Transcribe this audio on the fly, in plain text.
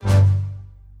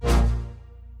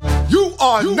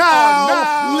are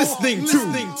now listening to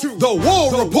the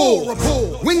War Report,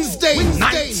 Wednesday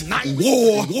night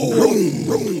War Room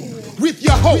with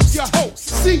your host,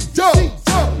 C-Dub.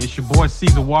 It's your boy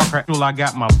Caesar Walker. I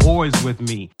got my boys with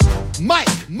me. Mike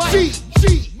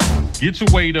G. Get your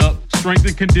weight up, strength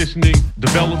and conditioning,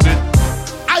 development.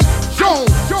 Ike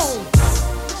Jones.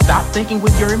 Stop thinking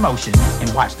with your emotions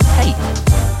and watch the tape.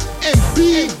 And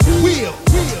Big Will.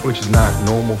 Which is not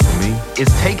normal for me.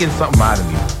 It's taking something out of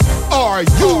me. Are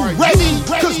you ready?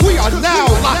 Because we are now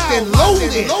locked and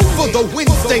loaded for the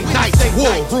Wednesday night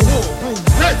War Room.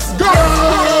 Let's go!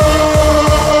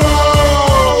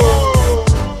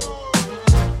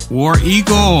 War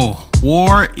Eagle.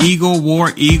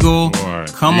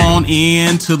 Come on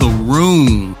into the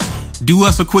room. Do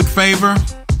us a quick favor.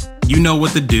 You know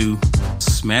what to do.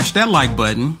 Smash that like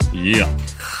button. Yeah.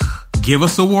 Give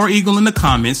us a War Eagle in the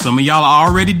comments. Some of y'all are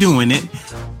already doing it.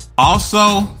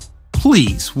 Also,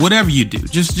 please, whatever you do,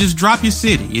 just drop your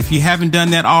city. If you haven't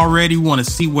done that already, want to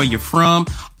see where you're from.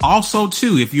 Also,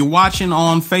 too, if you're watching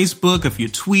on Facebook, if you're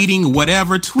tweeting,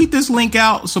 whatever, tweet this link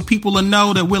out so people will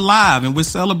know that we're live and we're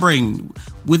celebrating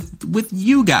with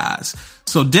you guys.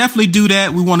 So definitely do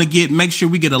that. We want to make sure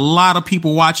we get a lot of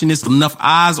people watching this, enough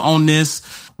eyes on this.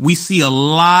 We see a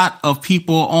lot of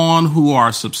people on who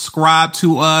are subscribed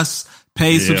to us,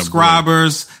 paid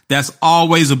subscribers. Bro. That's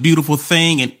always a beautiful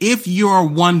thing. And if you're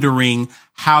wondering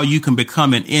how you can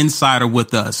become an insider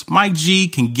with us, Mike G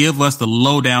can give us the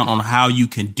lowdown on how you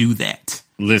can do that.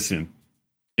 Listen,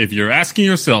 if you're asking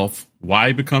yourself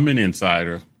why become an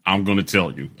insider, I'm going to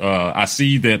tell you. I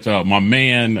see that my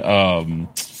man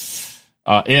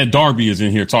Ed Darby is in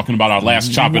here talking about our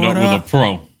last Chop It Up with a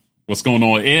Pro. What's going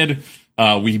on, Ed?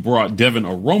 We brought Devin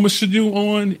Aromashadu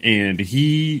on, and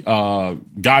he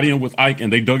got in with Ike,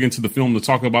 and they dug into the film to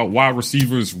talk about wide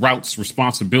receivers, routes,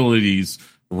 responsibilities,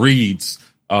 reads.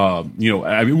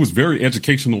 It was very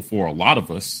educational for a lot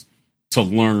of us to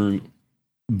learn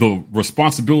the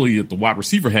responsibility that the wide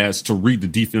receiver has to read the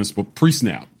defense but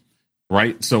pre-snap,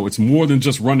 right? So it's more than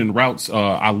just running routes.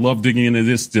 I love digging into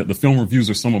this. The film reviews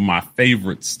are some of my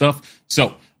favorite stuff.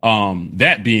 So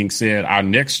that being said, our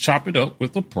next Chop It Up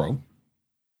with a Pro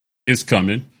is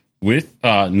coming with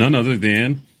none other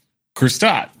than Chris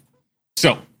Todd.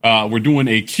 So we're doing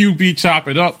a QB Chop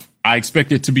It Up. I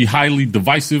expect it to be highly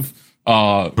divisive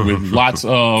with lots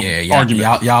of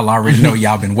argument. Y'all already know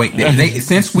y'all been waiting.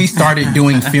 Since we started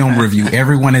doing film review,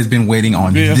 everyone has been waiting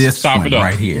on this Chop one It Up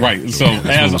right here. Right. So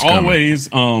as always,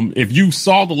 if you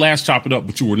saw the last Chop It Up,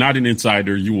 but you were not an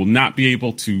insider, you will not be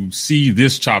able to see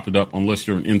this Chop It Up unless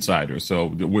you're an insider. So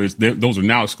those are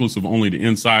now exclusive only to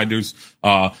insiders.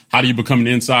 How do you become an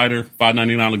insider?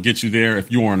 $5.99 will get you there.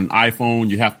 If you're on an iPhone,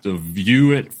 you have to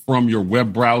view it from your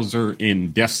web browser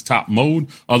in desktop mode.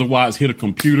 Otherwise, hit a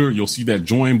computer. You'll see that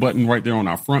join button right there on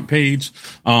our front page.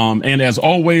 And as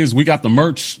always, we got the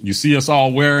merch. You see us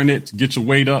all wearing it. Get your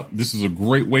weight up. This is a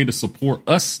great way to support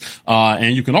us.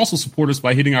 And you can also support us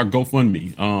by hitting our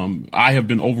GoFundMe. I have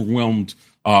been overwhelmed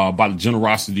by the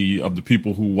generosity of the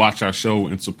people who watch our show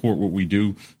and support what we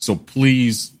do. So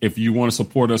please, if you want to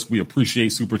support us, we appreciate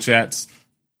super chats.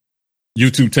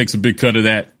 YouTube takes a big cut of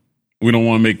that. We don't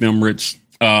want to make them rich.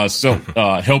 So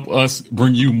help us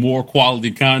bring you more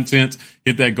quality content.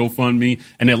 Hit that GoFundMe.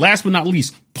 And then last but not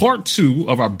least, part 2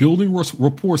 of our Building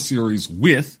Rapport series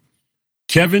with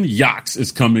Kevin Yox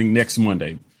is coming next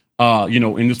Monday.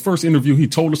 In his first interview, he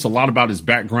told us a lot about his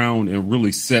background and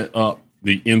really set up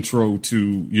the intro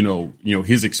to,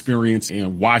 his experience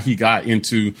and why he got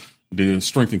into the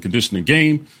strength and conditioning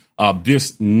game.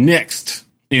 This next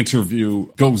interview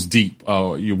goes deep.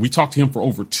 We talked to him for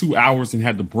over 2 hours and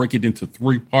had to break it into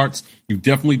 3 parts. You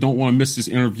definitely don't want to miss this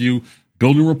interview.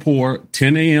 Building Rapport,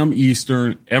 10 a.m.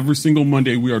 Eastern. Every single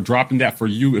Monday, we are dropping that for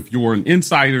you. If you're an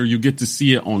insider, you get to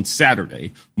see it on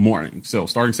Saturday morning. So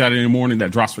starting Saturday morning,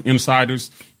 that drops for insiders.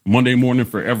 Monday morning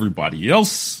for everybody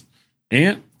else.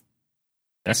 And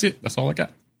that's it. That's all I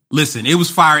got. Listen, it was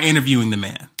fire interviewing the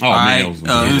man. Oh, man.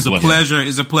 It was a pleasure.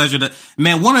 It's a pleasure to,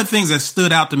 man. One of the things that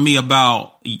stood out to me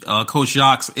about Coach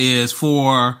Yox is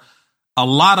for a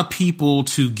lot of people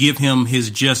to give him his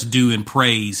just due and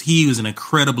praise. He was an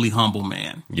incredibly humble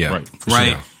man. Yeah. Right.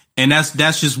 Sure. And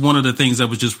that's just one of the things that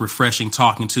was just refreshing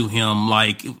talking to him.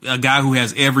 Like a guy who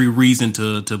has every reason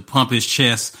to pump his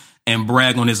chest and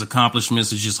brag on his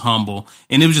accomplishments is just humble.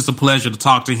 And it was just a pleasure to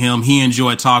talk to him. He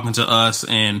enjoyed talking to us,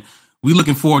 and we're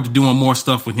looking forward to doing more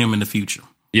stuff with him in the future.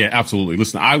 Yeah, absolutely.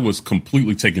 Listen, I was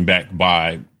completely taken back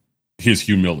by his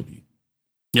humility.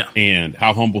 Yeah. And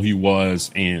how humble he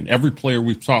was. And every player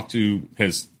we've talked to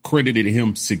has credited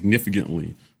him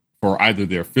significantly for either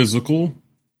their physical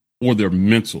or their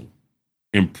mental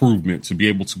improvement to be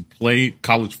able to play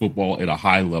college football at a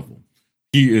high level.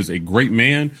 He is a great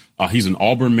man. He's an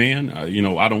Auburn man.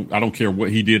 I don't care what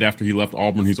he did after he left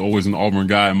Auburn. He's always an Auburn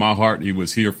guy in my heart. He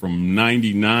was here from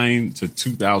 99 to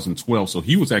 2012. So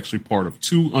he was actually part of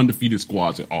 2 undefeated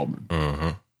squads at Auburn.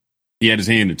 Uh-huh. He had his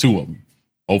hand in 2 of them,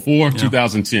 04,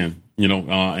 2010.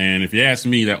 And if you ask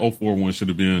me, that 04 one should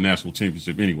have been a national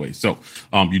championship anyway. So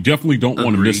you definitely don't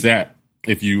want to miss that.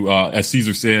 If you, as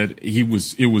Caesar said, it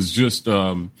was just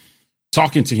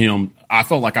talking to him. I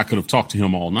felt like I could have talked to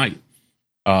him all night.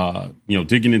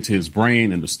 Digging into his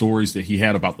brain and the stories that he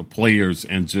had about the players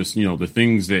and just, the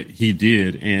things that he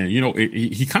did. And,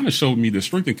 he kind of showed me that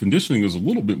strength and conditioning is a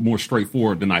little bit more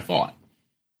straightforward than I thought.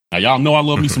 Now, y'all know I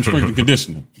love me some strength and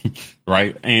conditioning,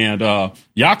 right? And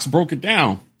Yax broke it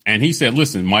down and he said,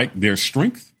 listen, Mike, there's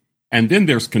strength and then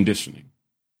there's conditioning.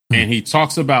 And he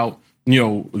talks about,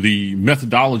 the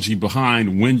methodology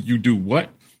behind when you do what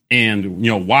and,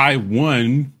 why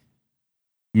one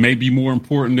may be more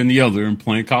important than the other in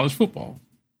playing college football.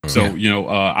 So,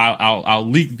 I'll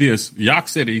leak this. Yax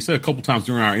said it. He said a couple times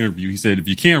during our interview, he said, if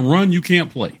you can't run, you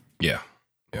can't play. Yeah.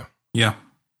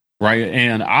 Right.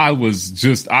 And I was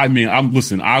as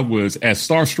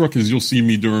starstruck as you'll see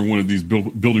me during one of these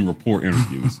building report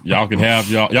interviews. Y'all can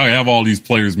have all these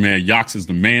players, man. Yax is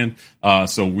the man.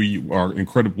 So we are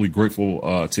incredibly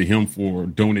grateful to him for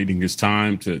donating his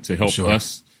time to help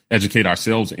us educate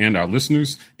ourselves and our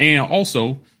listeners. And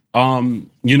also,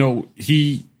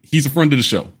 he's a friend of the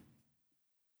show.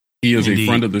 He is a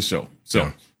friend of the show.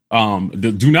 So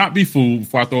do not be fooled.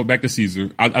 Before I throw it back to Caesar,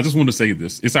 I just want to say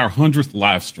this. It's our 100th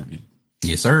live stream.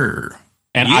 Yes, sir.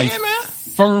 And I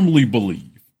firmly believe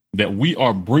that we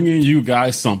are bringing you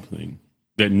guys something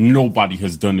that nobody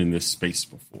has done in this space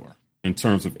before in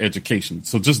terms of education.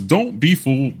 So just don't be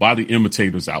fooled by the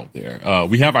imitators out there.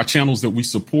 We have our channels that we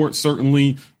support.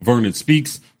 Certainly Vernon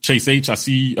Speaks, Chase H. I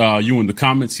see you in the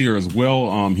comments here as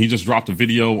well. He just dropped a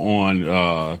video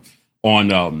on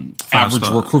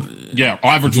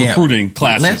average recruiting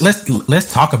classes.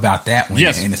 Let's talk about that one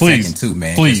in a second too,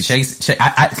 man. Please. Chase,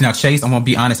 I'm gonna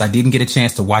be honest. I didn't get a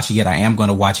chance to watch it yet. I am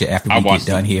gonna watch it after we get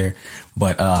done here.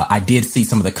 But I did see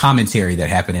some of the commentary that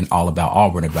happened in All About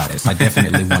Auburn about it. So I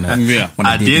definitely want to.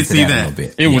 I did see that a little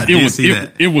bit.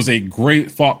 It was a great,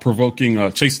 thought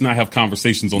provoking. Chase and I have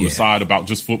conversations on the side about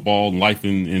just football and life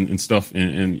and stuff.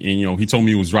 And he told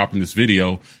me he was dropping this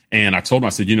video, and I told him,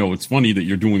 I said, it's funny that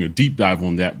you're doing a deep dive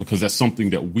on that because that's something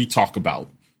that we talk about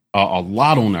a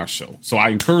lot on our show. So I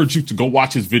encourage you to go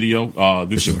watch his video.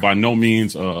 This is by no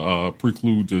means a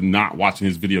preclude to not watching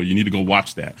his video. You need to go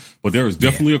watch that. But there is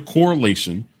definitely a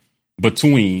correlation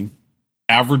between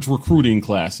average recruiting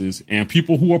classes and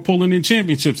people who are pulling in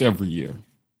championships every year.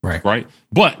 Right.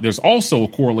 But there's also a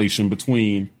correlation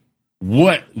between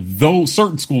what those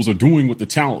certain schools are doing with the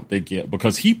talent they get,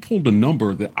 because he pulled a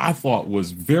number that I thought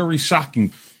was very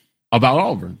shocking about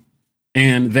Auburn,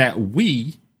 and that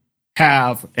we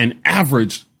have an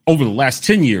average over the last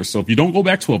 10 years. So if you don't go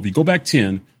back 12, you go back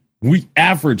 10, we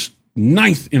averaged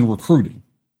 9th in recruiting.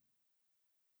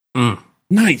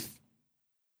 9th.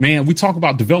 Man, we talk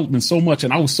about development so much,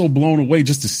 and I was so blown away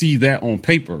just to see that on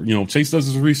paper. Chase does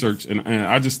his research, and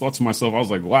I just thought to myself, I was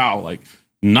like, wow, like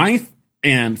 9th,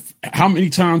 and how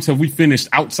many times have we finished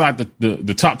outside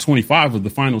the top 25 of the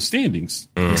final standings?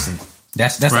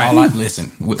 That's right. All I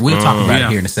listen. We'll talk about it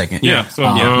here in a second.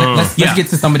 Let's get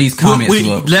to some of these comments.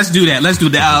 Let's do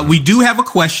that. We do have a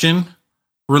question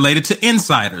related to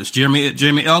insiders. Jeremy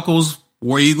Elkels,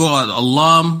 War Eagle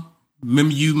alum.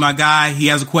 Remember you, my guy. He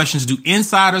has a question. Do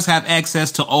insiders have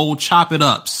access to old Chop It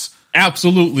Ups?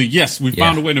 Absolutely. Yes. We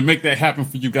found a way to make that happen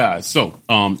for you guys. So,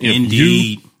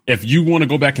 if you want to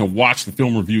go back and watch the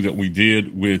film review that we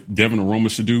did with Devin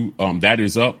Aromashadu, that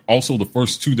is up. Also, the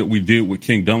first 2 that we did with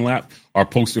King Dunlap are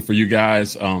posted for you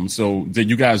guys. So that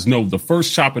you guys know, the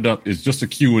first Chop It Up is just a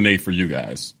Q&A for you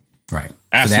guys. Right.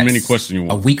 Ask him any question you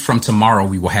want. A week from tomorrow,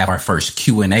 we will have our first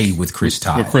Q&A with Chris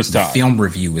Todd. The film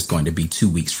review is going to be 2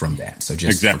 weeks from that. So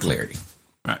just for clarity.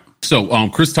 Right. So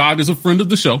Chris Todd is a friend of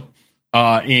the show.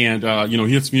 And he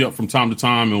hits me up from time to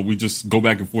time, and we just go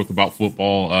back and forth about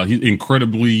football. He's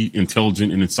incredibly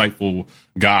intelligent and insightful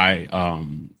guy.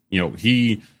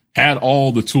 He had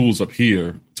all the tools up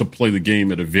here to play the game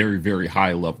at a very, very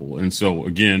high level. And so,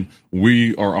 again,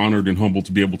 we are honored and humbled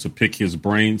to be able to pick his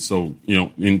brain. So,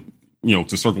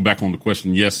 to circle back on the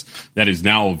question, yes, that is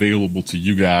now available to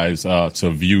you guys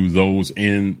to view those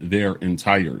in their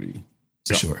entirety.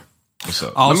 For sure. What's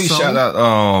up? Also, let me shout out.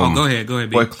 Go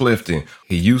ahead, boy Clifton.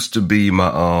 He used to be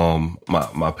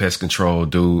my pest control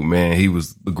dude. Man, he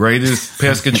was the greatest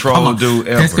pest control dude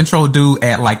ever. Pest control dude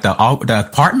at like the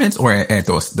apartments or at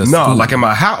the no, school? like in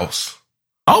my house.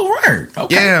 Oh, word.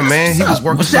 Okay. Yeah, man. He was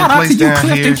working well, shout out to you,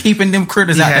 Clifton, keeping them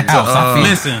critters out the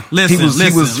house. Listen.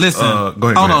 Go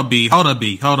ahead. Hold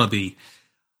up, B.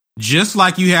 Just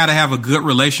like you had to have a good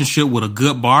relationship with a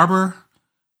good barber,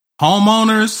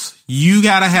 homeowners, you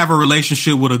got to have a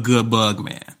relationship with a good bug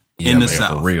man in the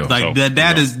South. For real. Like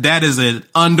that is an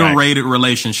underrated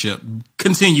relationship.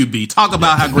 Continue, B. Talk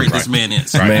about how great this man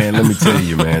is. Man, let me tell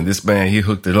you, man, this man, he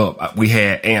hooked it up. We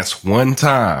had ants one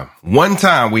time. One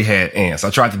time we had ants. I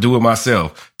tried to do it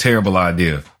myself. Terrible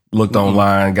idea. Looked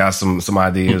online, got some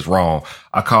ideas wrong.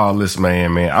 I called this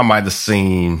man. I might have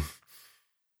seen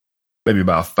maybe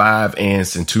about 5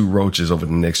 ants and 2 roaches over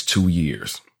the next 2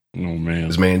 years. Oh, man.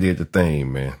 This man did the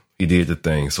thing, man. He did the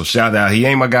thing. So shout out. He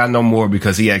ain't my guy no more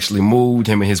because he actually moved.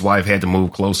 Him and his wife had to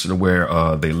move closer to where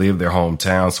they live, their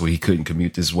hometown, so he couldn't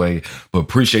commute this way. But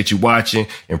appreciate you watching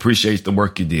and appreciate the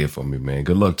work you did for me, man.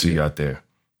 Good luck to you out there.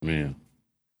 Man.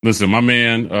 Listen, my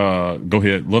man, go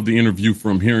ahead. Love the interview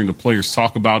from hearing the players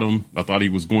talk about him. I thought he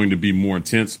was going to be more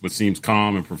intense, but seems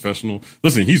calm and professional.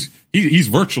 Listen, he's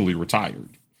virtually retired.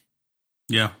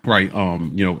 Yeah. Right.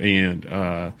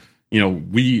 I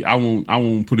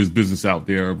won't put his business out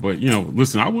there, but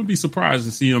listen, I wouldn't be surprised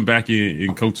to see him back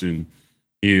in coaching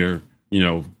here,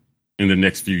 in the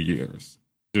next few years.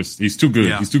 Just he's too good.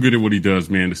 Yeah. He's too good at what he does,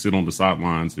 man, to sit on the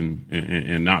sidelines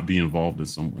and not be involved in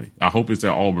some way. I hope it's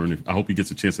at Auburn. I hope he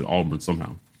gets a chance at Auburn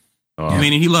somehow.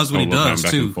 He loves what he does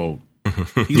too.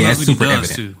 He loves what he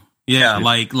does too. Yeah,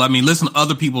 listen to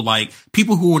other people, like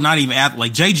people who were not even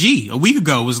like JG a week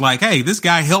ago was like, hey, this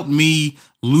guy helped me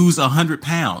lose 100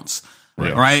 pounds.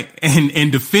 Right.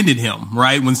 And defended him.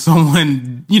 Right. When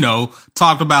someone,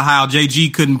 talked about how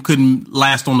JG couldn't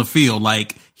last on the field,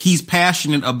 like he's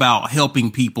passionate about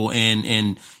helping people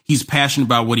and he's passionate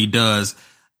about what he does.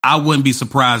 I wouldn't be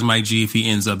surprised, Mike G, if he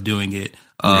ends up doing it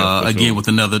again with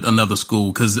another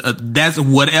school, because that's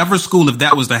whatever school, if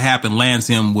that was to happen,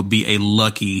 Lansing would be a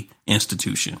lucky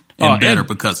institution and better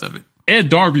because of it. Ed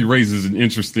Darby raises an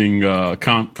interesting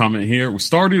comment here. We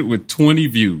started with 20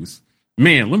 views.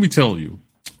 Man, let me tell you,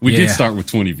 we did start with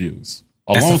 20 views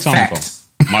That's long time ago.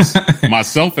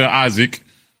 Myself and Isaac.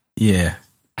 Yeah.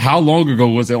 How long ago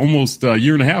was it? Almost a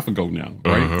year and a half ago now,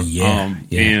 right? Uh-huh. Yeah.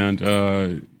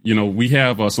 And we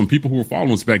have some people who were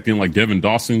following us back then, like Devin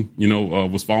Dawson,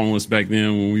 was following us back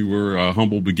then when we were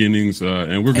humble beginnings,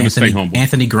 and we're going to stay humble.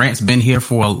 Anthony Grant's been here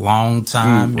for a long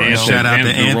time. Shout out to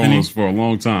Anthony for a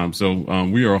long time. So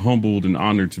we are humbled and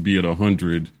honored to be at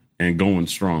 100 and going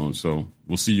strong. So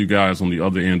we'll see you guys on the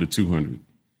other end of 200.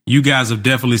 You guys have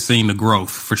definitely seen the growth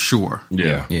for sure.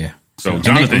 Yeah. So,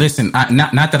 Jonathan, listen,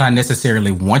 not that I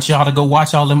necessarily want y'all to go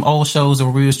watch all them old shows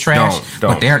where we was trash,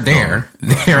 but they're there.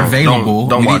 They're available.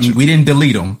 Don't watch it. We didn't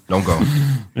delete them. Don't go.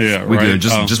 Yeah, we good.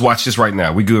 Just watch this right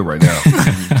now. We good right now.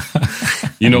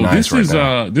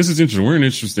 This is interesting. We're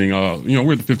interesting.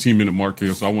 We're at the 15-minute mark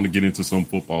here, so I want to get into some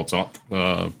football talk.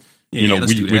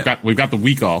 We've got the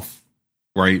week off,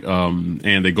 right?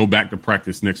 And they go back to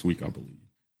practice next week, I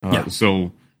believe.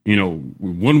 So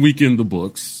 1 week in the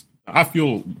books. I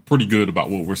feel pretty good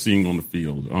about what we're seeing on the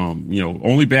field.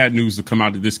 Only bad news to come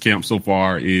out of this camp so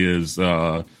far is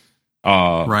Wright's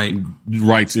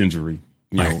injury.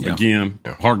 Again,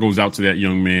 heart goes out to that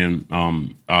young man.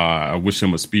 I wish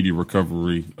him a speedy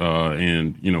recovery.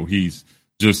 And he's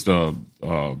just for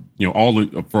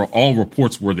all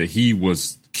reports were that he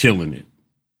was killing it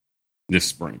this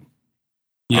spring.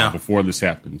 Before this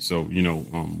happened. So,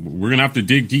 we're going to have to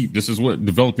dig deep. This is what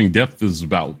developing depth is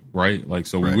about, right? We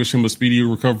wish him a speedy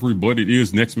recovery, but it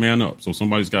is next man up. So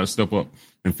somebody's got to step up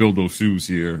and fill those shoes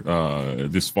here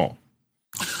this fall.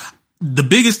 The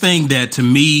biggest thing that, to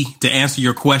me, to answer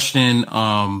your question,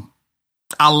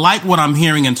 I like what I'm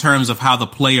hearing in terms of how the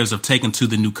players have taken to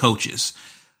the new coaches.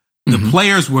 The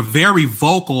players were very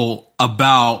vocal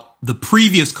about the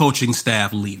previous coaching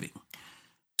staff leaving.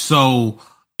 So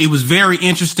it was very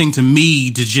interesting to me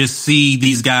to just see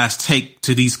these guys take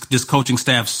to this coaching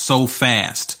staff so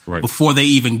fast before they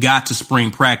even got to spring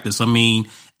practice. I mean,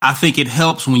 I think it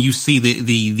helps when you see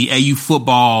the AU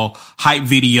football hype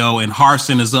video and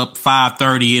Harsin is up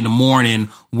 5:30 in the morning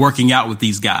working out with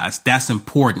these guys. That's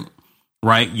important,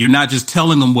 right? You're not just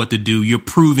telling them what to do. You're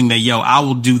proving that, I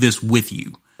will do this with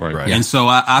you. Right. And so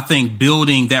I think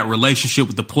building that relationship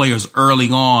with the players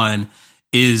early on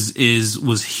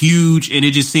was huge, and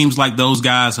it just seems like those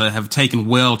guys have taken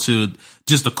well to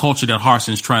just the culture that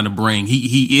Harsin's trying to bring.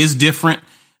 He is different.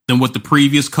 than what the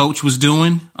previous coach was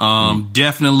doing.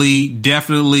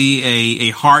 Definitely a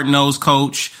hard-nosed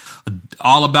coach,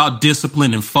 all about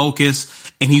discipline and focus.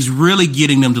 And he's really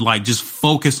getting them to like just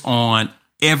focus on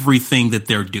everything that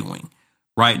they're doing,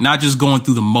 right? Not just going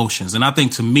through the motions. And I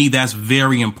think to me, that's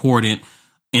very important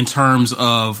in terms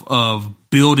of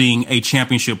building a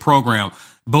championship program.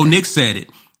 Bo Nix said it.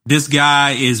 This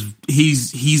guy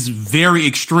he's very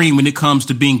extreme when it comes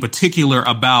to being particular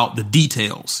about the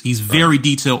details. He's very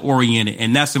detail oriented,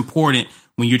 and that's important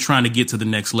when you're trying to get to the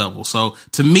next level. So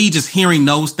to me, just hearing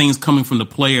those things coming from the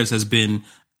players has been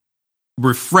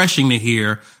refreshing to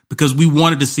hear, because we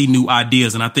wanted to see new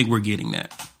ideas, and I think we're getting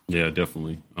that. Yeah,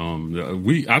 definitely.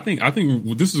 I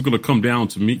think this is going to come down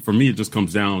to me. For me, it just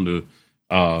comes down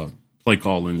to play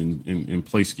calling and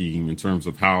play scheme in terms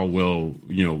of how well,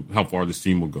 how far this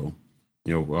team will go.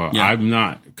 I'm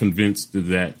not convinced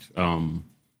that,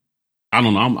 I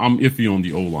don't know. I'm iffy on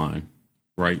the O-line,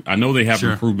 right? I know they have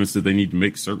improvements that they need to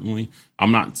make, certainly.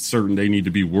 I'm not certain they need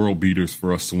to be world beaters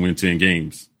for us to win 10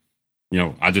 games.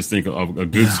 I just think a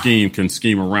good scheme can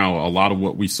scheme around a lot of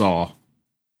what we saw,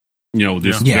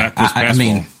 this past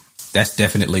fall. That's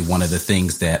definitely one of the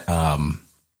things that,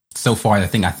 so far, I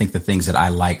think the things that I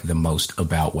like the most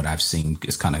about what I've seen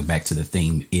is kind of back to the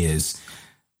theme is,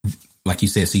 like you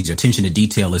said, CJ, attention to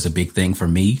detail is a big thing for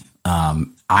me.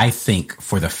 I think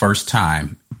for the first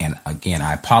time, and again,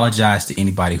 I apologize to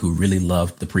anybody who really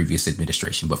loved the previous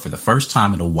administration, but for the first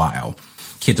time in a while,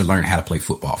 kids are learning how to play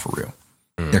football for real.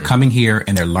 Mm-hmm. They're coming here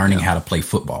and they're learning how to play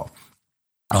football.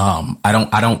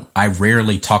 I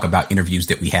rarely talk about interviews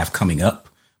that we have coming up.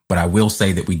 But I will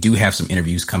say that we do have some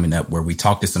interviews coming up where we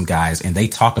talk to some guys and they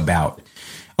talk about,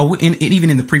 and even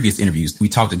in the previous interviews, we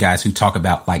talk to guys who talk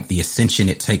about like the ascension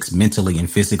it takes mentally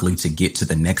and physically to get to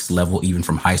the next level, even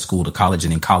from high school to college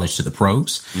and in college to the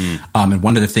pros. And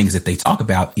one of the things that they talk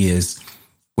about is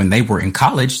when they were in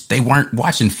college, they weren't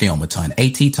watching film a ton.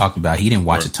 AT talked about he didn't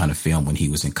watch a ton of film when he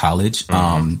was in college.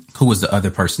 Who was the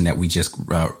other person that we just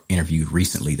interviewed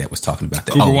recently that was talking about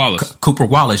that? Cooper Wallace. Cooper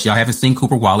Wallace. Y'all haven't seen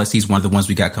Cooper Wallace. He's one of the ones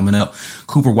we got coming up.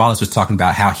 Cooper Wallace was talking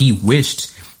about how he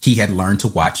wished he had learned to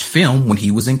watch film when he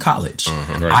was in college.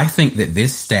 I think that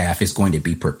this staff is going to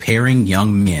be preparing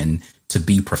young men to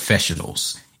be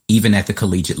professionals, even at the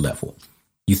collegiate level.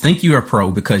 You think you're a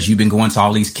pro because you've been going to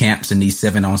all these camps and these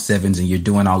 7-on-7s and you're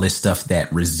doing all this stuff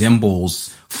that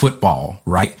resembles football,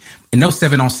 right? In those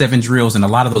 7-on-7 drills and a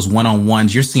lot of those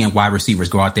 1-on-1s, you're seeing wide receivers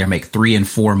go out there and make 3 and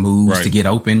 4 moves to get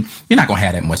open. You're not going to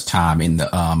have that much time in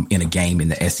a game in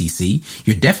the SEC.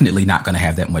 You're definitely not going to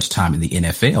have that much time in the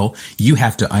NFL. You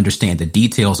have to understand the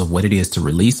details of what it is to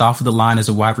release off of the line as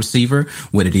a wide receiver,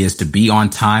 what it is to be on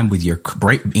time with your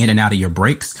break, in and out of your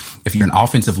breaks. If you're an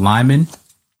offensive lineman,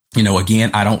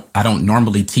 again, I don't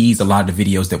normally tease a lot of the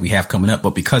videos that we have coming up, but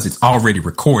because it's already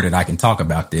recorded, I can talk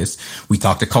about this. We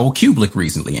talked to Cole Kublik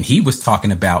recently, and he was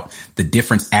talking about the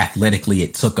difference athletically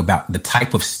it took, about the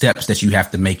type of steps that you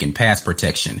have to make in pass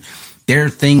protection. There are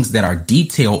things that are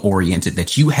detail oriented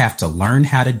that you have to learn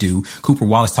how to do. Cooper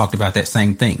Wallace talked about that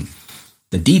same thing.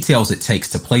 The details it takes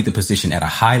to play the position at a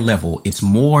high level, it's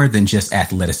more than just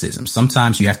athleticism.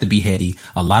 Sometimes you have to be heady.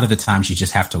 A lot of the times you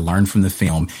just have to learn from the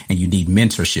film and you need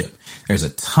mentorship. There's a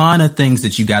ton of things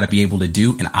that you got to be able to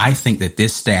do. And I think that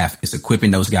this staff is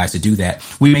equipping those guys to do that.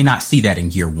 We may not see that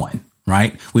in year one,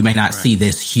 right? We may not see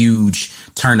this huge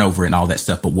turnover and all that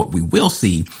stuff. But what we will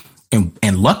see,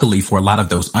 and luckily for a lot of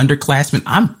those underclassmen,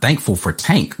 I'm thankful for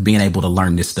Tank being able to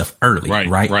learn this stuff early,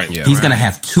 right? Yeah, He's going to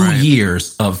have 2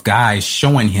 years of guys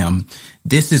showing him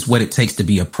this is what it takes to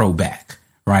be a pro back,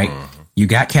 right? You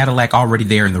got Cadillac already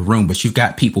there in the room, but you've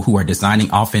got people who are designing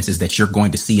offenses that you're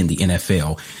going to see in the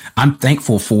NFL. I'm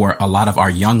thankful for a lot of our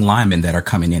young linemen that are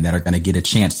coming in that are going to get a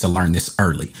chance to learn this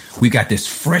early. We got this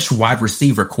fresh wide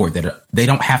receiver core that they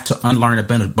don't have to unlearn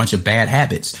a bunch of bad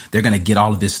habits. They're going to get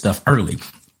all of this stuff early.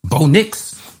 Bo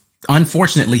Nix,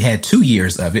 unfortunately, had 2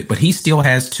 years of it, but he still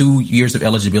has 2 years of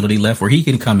eligibility left where he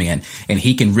can come in and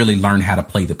he can really learn how to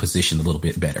play the position a little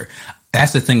bit better.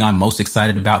 That's the thing I'm most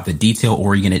excited about, the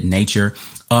detail-oriented nature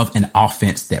of an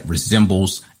offense that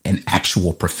resembles an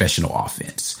actual professional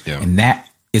offense. Yeah. And that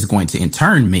is going to, in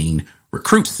turn, mean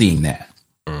recruits seeing that.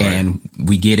 Right. And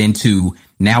we get into,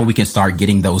 now we can start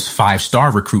getting those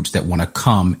 5-star recruits that want to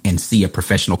come and see a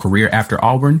professional career after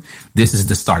Auburn. This is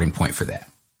the starting point for that.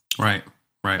 Right.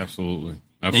 Absolutely.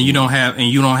 And you don't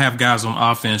have guys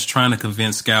on offense trying to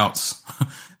convince scouts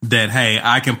that, hey,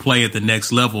 I can play at the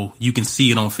next level. You can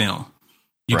see it on film.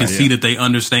 You can see that they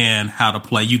understand how to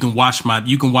play. You can watch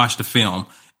the film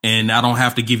And I don't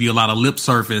have to give you a lot of lip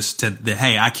service to the,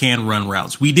 hey, I can run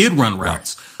routes. We did run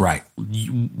routes. Right.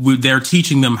 They're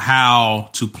teaching them how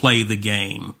to play the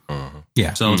game.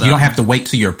 Yeah. So you don't have to wait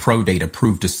till your pro day to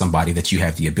prove to somebody that you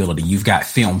have the ability. You've got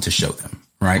film to show them.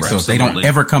 Right. So if they don't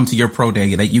ever come to your pro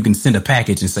day, that you can send a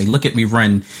package and say, look at me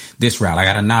run this route. I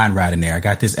got a 9 route in there. I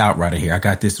got this out route in here. I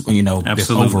got this,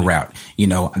 this over route.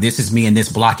 This is me in this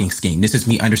blocking scheme. This is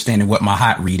me understanding what my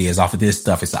hot read is off of this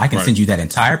stuff. So I can send you that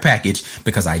entire package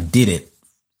because I did it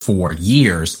for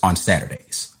years on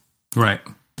Saturdays. Right.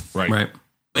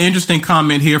 Interesting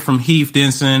comment here from Heath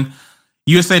Denson.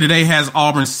 USA Today has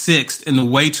Auburn 6th in the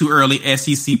way too early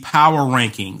SEC power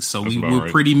rankings. So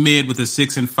we're pretty mid with a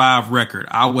 6-5 record.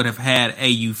 I would have had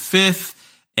AU 5th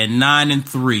and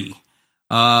 9-3.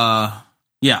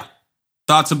 Yeah.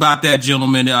 Thoughts about that,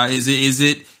 gentlemen? Is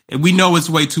it, we know it's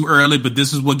way too early, but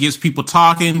this is what gets people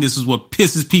talking. This is what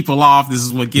pisses people off. This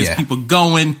is what gets people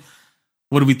going.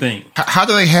 What do we think? How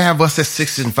do they have us at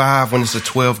 6-5 when it's a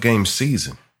 12-game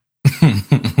season?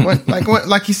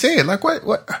 Like you said,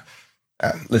 what?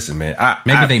 Listen, man.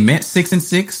 Maybe they meant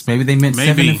 6-6. Maybe they meant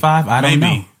 7-5. I don't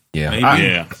know.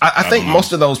 Yeah, I think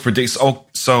most of those predictions.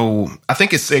 So I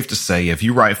think it's safe to say if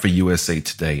you write for USA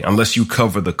Today, unless you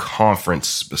cover the conference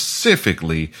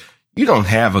specifically, you don't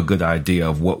have a good idea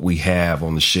of what we have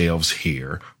on the shelves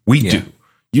here. We do.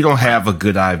 You don't have a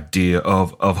good idea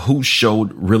of who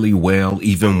showed really well,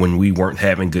 even when we weren't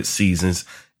having good seasons,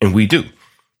 and we do.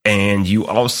 And you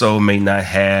also may not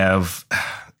have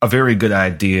a very good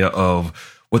idea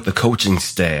of what the coaching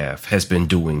staff has been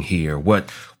doing here, what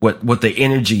the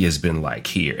energy has been like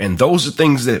here. And those are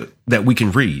things that we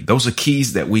can read. Those are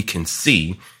keys that we can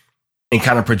see and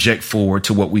kind of project forward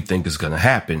to what we think is going to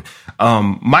happen.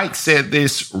 Mike said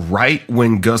this right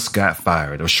when Gus got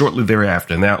fired or shortly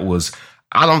thereafter. And that was,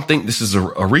 I don't think this is a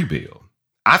rebuild.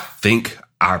 I think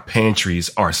our pantries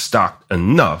are stocked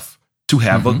enough to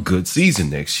have a good season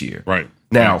next year. Right.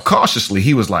 Now, cautiously,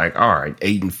 he was like, all right,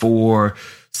 8-4,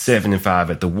 7-5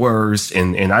 at the worst.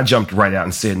 And I jumped right out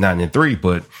and said 9-3.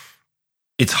 But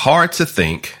it's hard to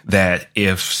think that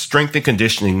if strength and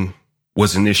conditioning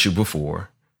was an issue before,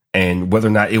 and whether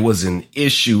or not it was an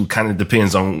issue kind of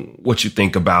depends on what you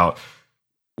think about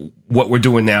what we're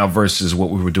doing now versus what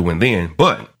we were doing then.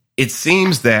 But it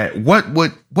seems that what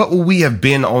would we have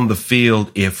been on the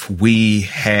field if we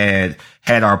had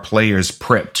our players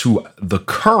prepped to the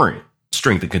current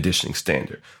strength and conditioning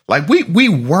standard? Like we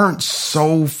weren't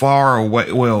so far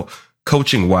away. Well,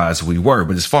 coaching wise, we were,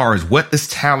 but as far as what this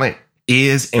talent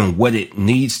is and what it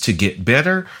needs to get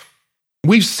better,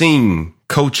 we've seen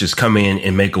coaches come in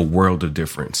and make a world of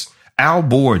difference. Al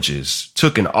Borges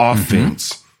took an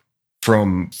offense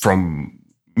from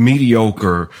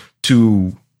mediocre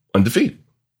to undefeated.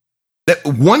 That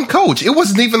one coach, it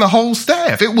wasn't even the whole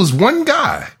staff. It was one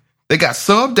guy. They got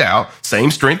subbed out,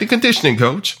 same strength and conditioning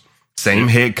coach, same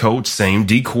head coach, same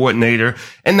D coordinator,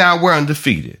 and now we're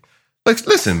undefeated. Like,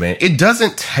 listen, man, it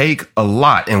doesn't take a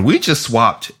lot, and we just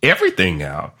swapped everything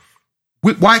out.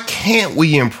 Why can't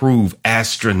we improve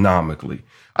astronomically?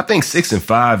 I think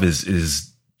 6-5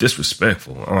 is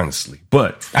disrespectful, honestly.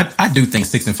 But I do think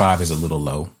 6-5 is a little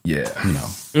low. Yeah,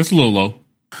 it's a little low.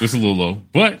 It's a little low.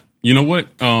 But you know what?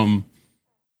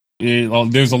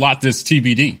 There's a lot that's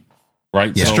TBD.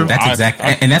 Right. Yeah, so that's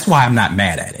exactly, and that's why I'm not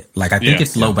mad at it. Like, I think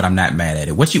it's low, but I'm not mad at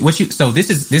it. So this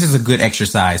is a good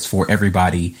exercise for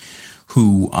everybody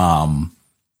who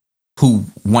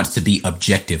wants to be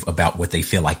objective about what they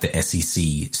feel like the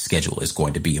SEC schedule is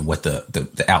going to be and what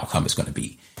the outcome is going to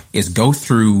be, is go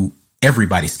through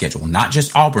everybody's schedule, not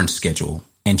just Auburn's schedule,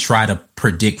 and try to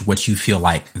predict what you feel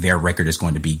like their record is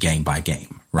going to be game by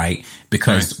game. Right.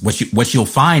 Because what you'll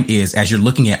find is, as you're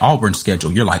looking at Auburn's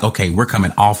schedule, you're like, okay, we're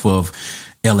coming off of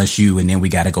LSU and then we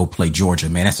got to go play Georgia.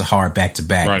 Man, that's a hard back to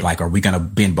back. Like, are we going to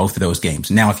bend both of those games?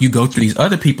 Now, if you go through these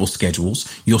other people's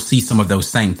schedules, you'll see some of those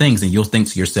same things and you'll think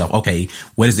to yourself, okay,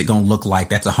 what is it going to look like?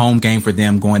 That's a home game for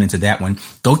them going into that one.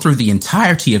 Go through the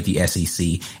entirety of the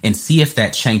SEC and see if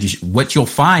that changes. What you'll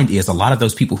find is a lot of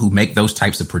those people who make those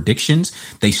types of predictions,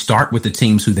 they start with the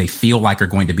teams who they feel like are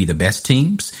going to be the best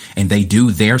teams, and they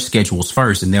do their schedules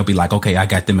first, and they'll be like, okay, I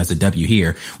got them as a W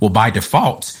here. Well, by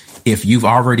default, if you've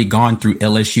already gone through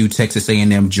LSU, Texas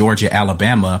A&M, Georgia,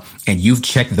 Alabama, and you've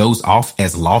checked those off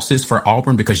as losses for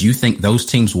Auburn because you think those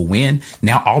teams will win,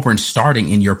 now Auburn's starting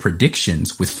in your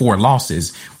predictions with 4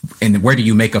 losses. And where do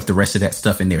you make up the rest of that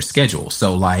stuff in their schedule?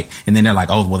 So and then they're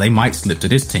like, oh, well, they might slip to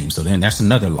this team. So then that's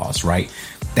another loss, right?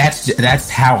 That's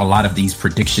how a lot of these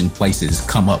prediction places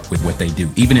come up with what they do.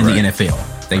 Even in the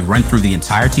NFL, they run through the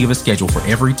entirety of a schedule for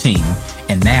every team.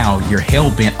 And now you're hell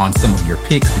bent on some of your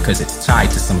picks because it's tied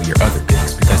to some of your other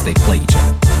picks, because as they play each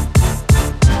other.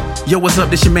 Yo, what's up?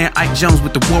 This your man Ike Jones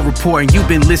with the War Report, and you've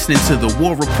been listening to the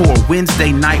War Report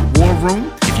Wednesday Night War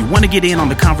Room. If you want to get in on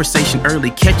the conversation early,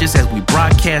 catch us as we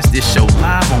broadcast this show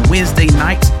live on Wednesday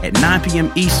nights at 9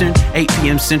 p.m. Eastern, 8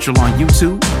 p.m. Central on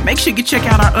YouTube. Make sure you check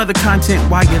out our other content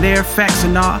while you're there. Facts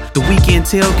and All, the Weekend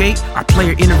Tailgate, our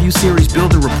player interview series,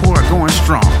 Building Rapport, are going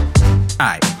strong. All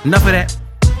right, enough of that.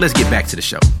 Let's get back to the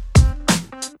show.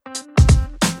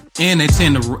 And they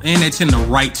tend to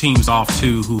write teams off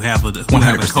too who have a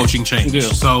coaching change. Yeah.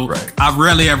 So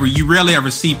you rarely ever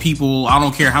see people. I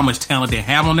don't care how much talent they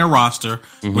have on their roster.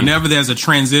 Mm-hmm. Whenever there's a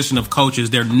transition of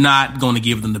coaches, they're not going to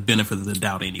give them the benefit of the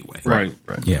doubt anyway. Right.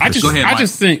 Yeah. I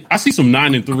just think I see some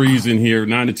 9-3s in here,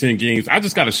 9-10 games. I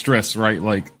just got to stress, right?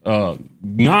 Like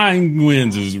 9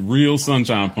 wins is real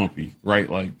sunshine pumpy, right?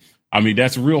 Like, I mean,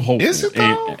 that's real hopeful. Is it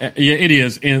though? Yeah, it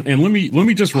is. And let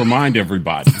me just remind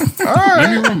everybody. All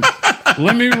right.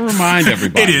 Let me remind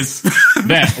everybody. It is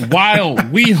that while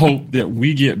we hope that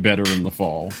we get better in the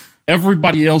fall,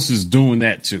 everybody else is doing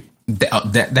that too.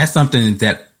 That's something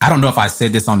that I don't know if I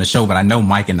said this on the show, but I know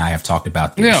Mike and I have talked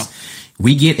about this. Yeah.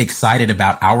 We get excited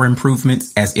about our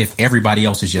improvements as if everybody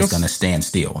else is just going to stand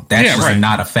still. That's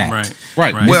not a fact.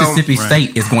 Right. Mississippi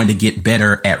State is going to get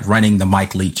better at running the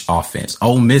Mike Leach offense.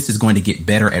 Ole Miss is going to get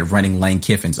better at running Lane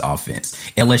Kiffin's offense.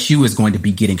 LSU is going to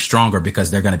be getting stronger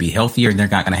because they're going to be healthier and they're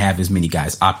not going to have as many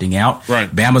guys opting out. Right.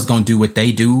 Bama's going to do what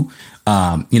they do.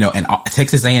 And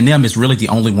Texas A&M is really the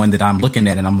only one that I'm looking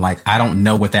at, and I'm like, I don't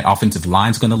know what that offensive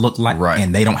line is going to look like. Right.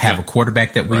 And they don't have a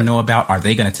quarterback that we know about. Are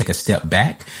they going to take a step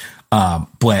back?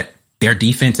 But their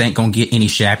defense ain't going to get any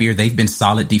shabbier. They've been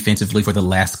solid defensively for the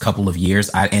last couple of years.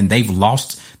 And they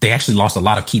actually lost a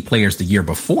lot of key players the year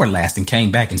before last and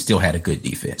came back and still had a good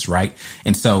defense. Right.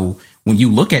 And so when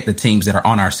you look at the teams that are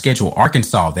on our schedule,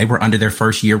 Arkansas, they were under their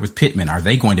first year with Pittman. Are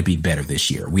they going to be better this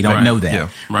year? We don't know that. Yeah.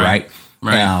 Right.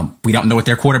 We don't know what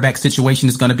their quarterback situation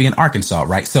is going to be in Arkansas.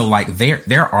 Right. So like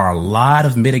there are a lot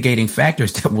of mitigating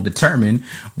factors that will determine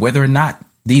whether or not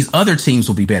these other teams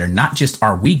will be better. Not just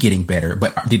are we getting better,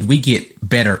 but did we get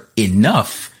better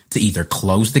enough to either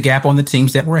close the gap on the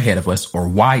teams that were ahead of us or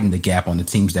widen the gap on the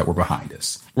teams that were behind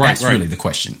us? That's really the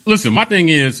question. Listen, my thing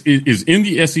is in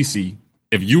the SEC,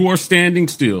 if you are standing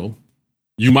still,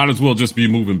 you might as well just be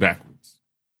moving backwards.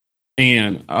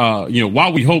 And,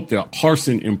 while we hope that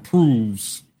Harsin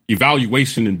improves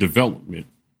evaluation and development,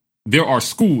 there are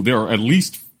at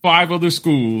least 5 other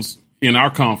schools in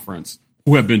our conference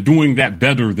who have been doing that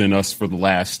better than us for the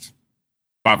last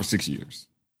 5 or 6 years.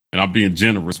 And I'm being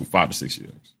generous with 5 to 6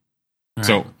 years. Right.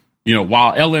 So,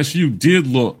 while LSU did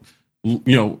look,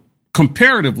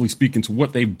 comparatively speaking to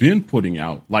what they've been putting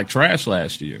out like trash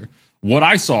last year, what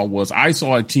I saw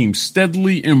a team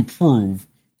steadily improve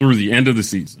through the end of the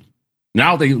season.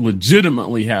 Now they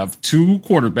legitimately have 2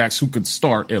 quarterbacks who could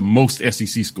start at most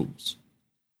SEC schools.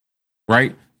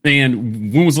 Right?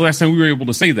 And when was the last time we were able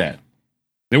to say that?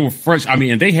 They were fresh. I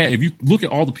mean, and they had, if you look at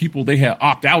all the people they had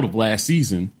opt out of last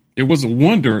season, it was a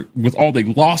wonder with all they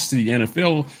lost to the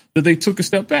NFL that they took a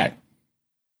step back.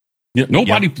 Yeah,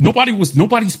 nobody's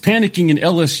panicking in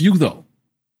LSU though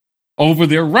over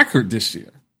their record this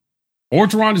year.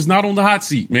 Orgeron is not on the hot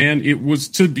seat, man. It was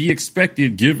to be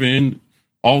expected given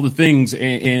all the things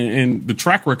and the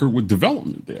track record with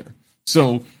development there.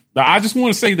 So I just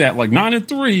want to say that like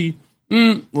 9-3.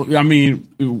 I mean,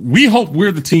 we hope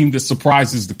we're the team that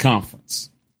surprises the conference.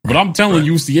 But I'm telling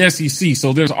you, it's the SEC.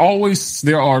 So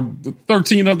there are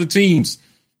 13 other teams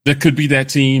that could be that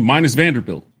team, minus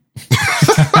Vanderbilt.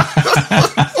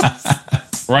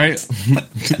 Right?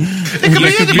 It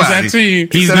could be that team.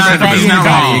 He's not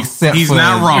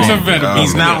wrong.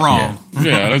 He's not wrong.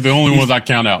 Yeah, that's the only ones I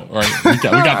count out. Right? We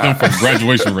got them for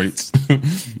graduation rates.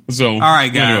 So, all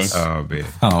right, guys. Anyway.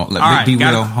 Oh,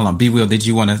 man. Hold on. B-Will, did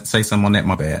you want to say something on that?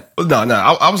 My bad. No.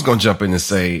 I was going to jump in and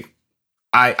say,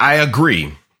 I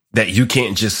agree that you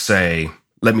can't just say,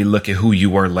 let me look at who you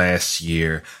were last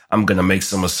year. I'm going to make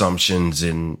some assumptions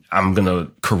and I'm going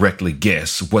to correctly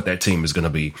guess what that team is going to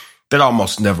be. That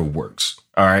almost never works.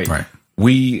 All right. Right.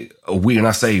 We, and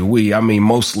I say we, I mean,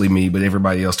 mostly me, but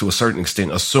everybody else to a certain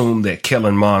extent assumed that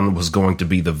Kellen Mond was going to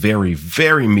be the very,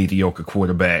 very mediocre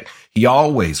quarterback. He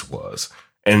always was.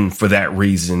 And for that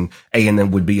reason,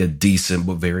 A&M would be a decent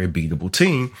but very beatable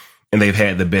team. And they've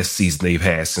had the best season they've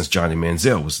had since Johnny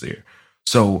Manziel was there.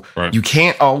 So you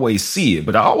can't always see it.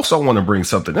 But I also want to bring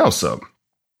something else up.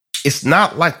 It's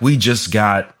not like we just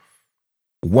got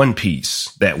one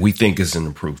piece that we think is an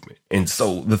improvement. And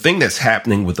so the thing that's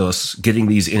happening with us getting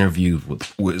these interviews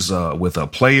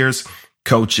with players,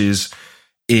 coaches,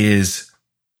 is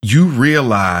you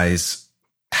realize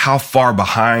how far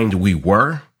behind we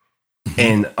were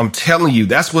And I'm telling you,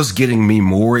 that's what's getting me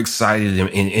more excited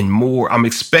and more. I'm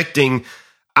expecting.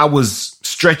 I was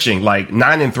stretching like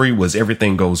 9-3 was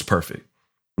everything goes perfect.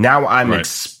 Now I'm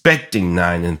expecting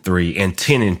 9-3 and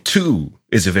 10-2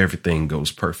 is if everything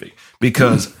goes perfect,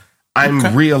 because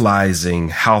I'm realizing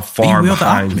how far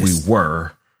behind we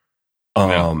were in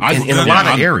a lot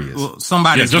of areas. Well,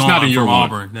 somebody's just not in year one.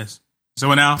 Auburn.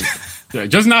 So now,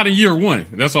 just not in year one.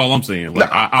 That's all I'm saying. Like,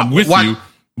 I'm with you,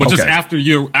 but just after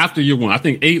year one, I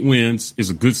think 8 wins is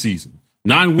a good season.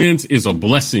 9 wins is a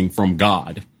blessing from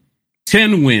God.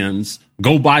 10 wins,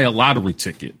 go buy a lottery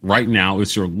ticket. Right now,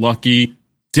 it's your lucky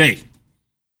day.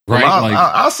 Right? Well,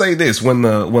 I'll say this: when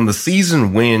the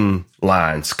season win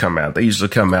lines come out, they usually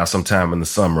come out sometime in the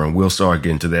summer, and we'll start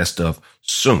getting to that stuff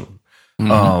soon.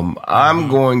 I'm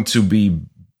going to be.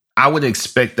 I would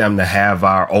expect them to have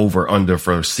our over under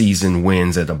for season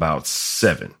wins at about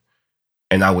 7,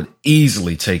 and I would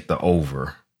easily take the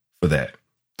over for that.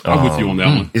 I'm with you on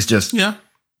that one. It's just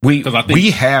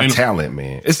we have talent,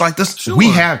 man. It's like this. Sure.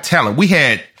 We have talent. We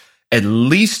had at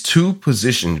least 2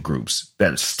 position groups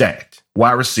that are stacked.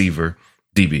 Wide receiver,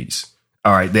 DBs.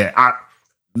 All right.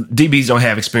 DBs don't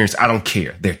have experience. I don't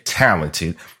care. They're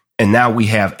talented. And now we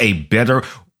have a better.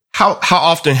 How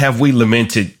often have we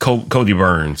lamented Cody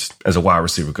Burns as a wide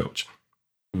receiver coach?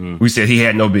 We said he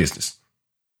had no business.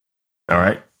 All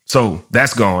right. So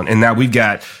that's gone. And now we've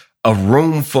got a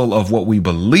room full of what we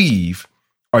believe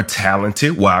are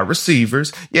talented wide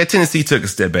receivers. Yeah, Tennessee took a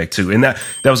step back too. And that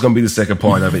was going to be the second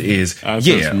part of it is,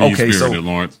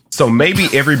 so maybe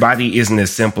everybody isn't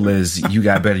as simple as you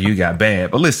got better, you got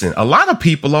bad. But listen, a lot of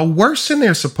people are worse than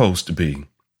they're supposed to be.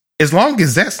 As long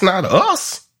as that's not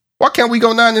us, why can't we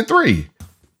go 9-3?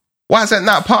 Why is that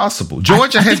not possible?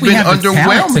 Georgia has been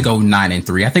underwhelming to go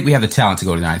 9-3. I think we have the talent to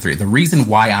go to 9-3. The reason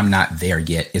why I'm not there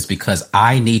yet is because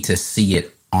I need to see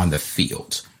it on the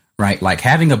field. Right, like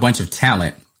having a bunch of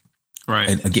talent. Right.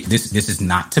 And again, this is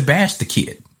not to bash the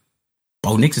kid.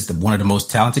 Bo Nix is one of the most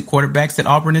talented quarterbacks that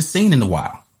Auburn has seen in a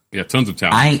while. Yeah, tons of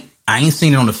talent. I ain't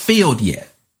seen it on the field yet,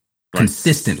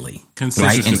 consistently.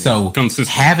 Right, and so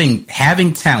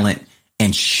having talent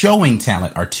and showing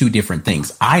talent are 2 different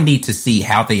things. I need to see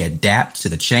how they adapt to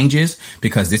the changes,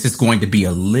 because this is going to be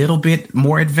a little bit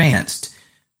more advanced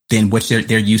than what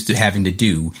they're used to having to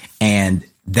do, and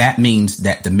that means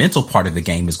that the mental part of the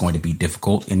game is going to be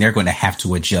difficult, and they're going to have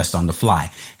to adjust on the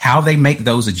fly. How they make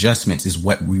those adjustments is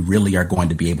what we really are going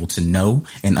to be able to know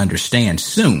and understand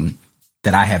soon,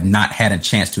 that I have not had a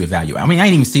chance to eevaluate. I mean, I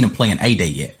ain't even seen them play an A-Day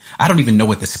yet. I don't even know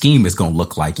what the scheme is going to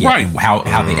look like yet, and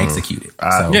how they execute it.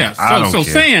 So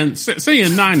saying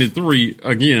 9-3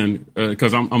 again,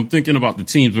 because I'm thinking about the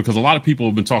teams, because a lot of people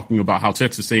have been talking about how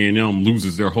Texas A&M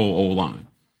loses their whole O-line.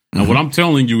 Now, what I'm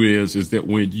telling you is that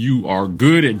when you are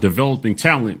good at developing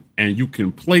talent and you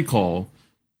can play call,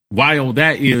 while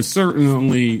that is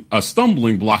certainly a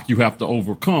stumbling block you have to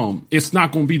overcome, it's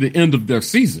not going to be the end of their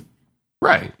season.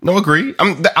 Right. No, agree.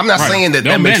 I'm not saying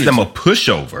that makes them a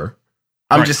pushover.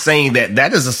 I'm just saying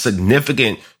that is a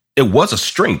significant, it was a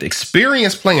strength.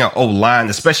 Experience playing an O-line,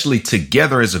 especially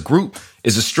together as a group,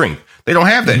 is a strength. They don't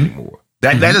have that anymore.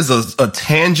 That is a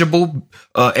tangible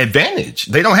advantage.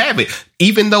 They don't have it.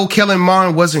 Even though Kellen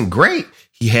Mond wasn't great,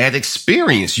 he had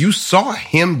experience. You saw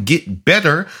him get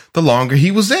better the longer he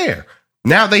was there.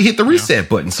 Now they hit the reset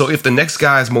button. So if the next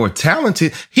guy is more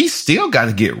talented, he's still got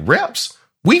to get reps.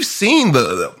 We've seen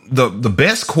the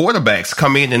best quarterbacks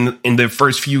come in their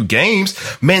first few games.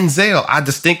 Manziel, I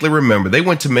distinctly remember they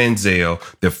went to Manziel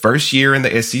their first year in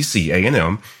the SEC,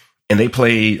 A&M, and they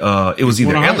played. It was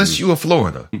either LSU or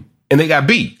Florida. And they got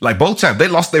beat, like both times. They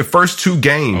lost their first 2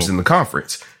 games in the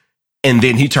conference. And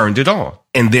then he turned it on.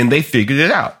 And then they figured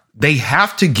it out. They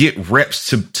have to get reps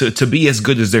to be as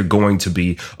good as they're going to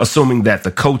be, assuming that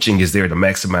the coaching is there to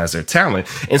maximize their talent.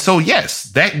 And so, yes,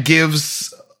 that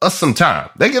gives us some time.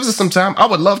 I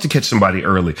would love to catch somebody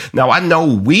early. Now, I know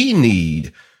we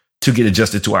need to get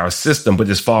adjusted to our system, but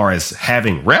as far as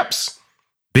having reps,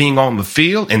 being on the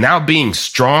field, and now being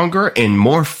stronger and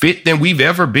more fit than we've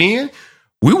ever been,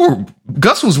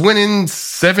 Gus was winning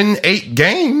 7-8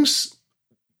 games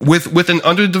with an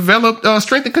underdeveloped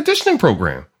strength and conditioning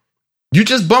program. You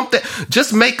just bump that,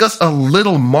 just make us a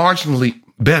little marginally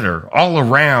better all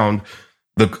around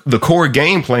the core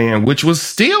game plan, which was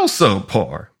still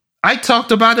subpar. I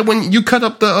talked about it when you cut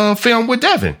up the film with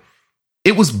Devin.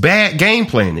 It was bad game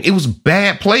planning. It was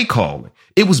bad play calling.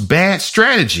 It was bad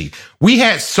strategy. We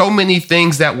had so many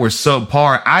things that were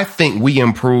subpar. I think we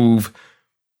improve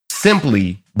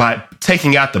simply by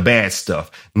taking out the bad stuff.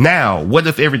 Now, what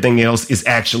if everything else is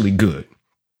actually good?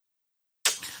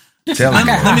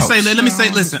 Let me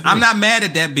say, listen, I'm not mad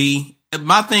at that, B.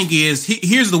 my thing is,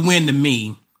 here's the win to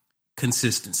me: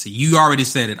 consistency. You already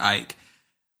said it, Ike.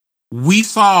 We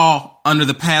saw under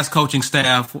the past coaching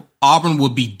staff, Auburn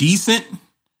would be decent,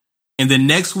 and the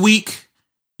next week,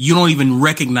 you don't even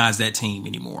recognize that team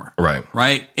anymore.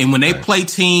 Right. And when they play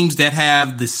teams that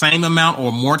have the same amount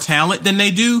or more talent than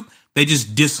they do, they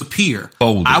just disappear.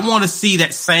 I want to see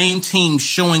that same team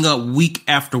showing up week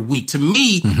after week. To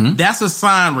me, that's a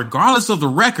sign, regardless of the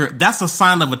record, that's a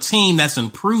sign of a team that's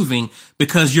improving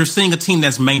because you're seeing a team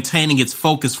that's maintaining its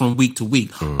focus from week to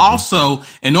week. Also,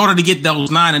 in order to get those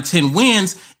 9 and 10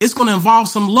 wins, it's going to involve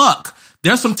some luck.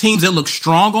 There's some teams that look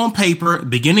strong on paper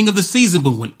beginning of the season,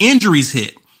 but when injuries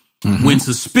hit, when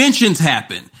suspensions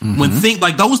happen, when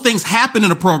those things happen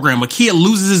in a program, a kid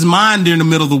loses his mind during the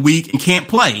middle of the week and can't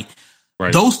play.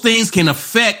 Those things can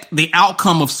affect the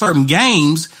outcome of certain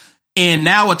games. And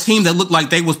now a team that looked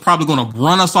like they was probably going to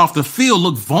run us off the field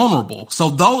look vulnerable. So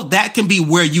that can be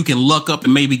where you can luck up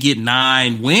and maybe get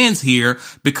 9 wins here,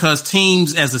 because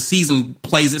teams, as the season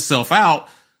plays itself out,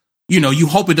 you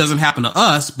hope it doesn't happen to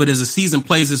us, but as the season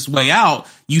plays its way out,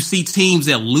 you see teams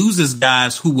that loses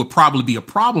guys who would probably be a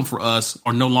problem for us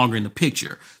are no longer in the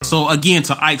picture. So again,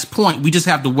 to Ike's point, we just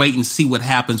have to wait and see what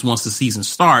happens once the season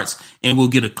starts, and we'll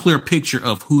get a clear picture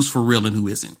of who's for real and who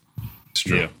isn't. That's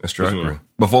true. That's true. Sure.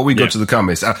 Before we go to the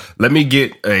comments, let me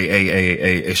get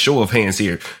a show of hands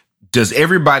here. Does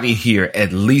everybody here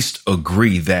at least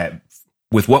agree that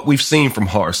with what we've seen from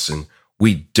Harsin,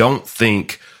 we don't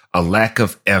think a lack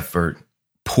of effort,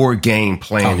 poor game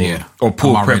planning, or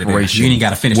poor preparation you ain't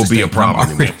gotta finish will be a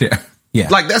problem? Yeah,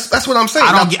 like that's what I'm saying.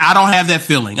 I don't have that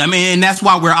feeling. I mean, and that's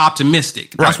why we're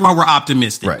optimistic. That's why we're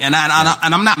optimistic. And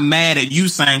I'm not mad at you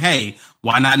saying, hey,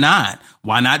 why not 9?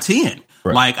 Why not 10?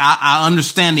 Like, I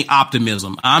understand the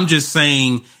optimism. I'm just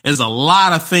saying there's a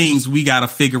lot of things we got to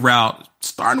figure out,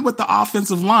 starting with the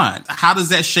offensive line. How does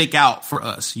that shake out for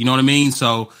us? You know what I mean?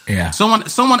 So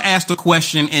someone asked a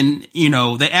question, and,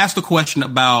 they asked a question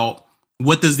about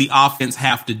what does the offense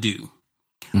have to do?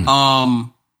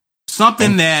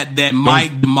 Something that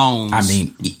Mike bemoans. I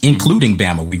mean, including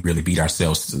Bama, we really beat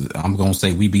ourselves. I'm going to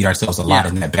say we beat ourselves a lot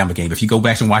in that Bama game. If you go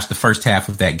back and watch the first half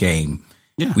of that game,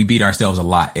 we beat ourselves a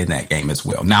lot in that game as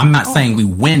well. Now, I'm not saying we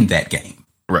win that game.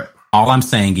 Right. All I'm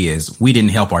saying is we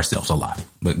didn't help ourselves a lot.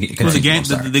 But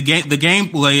the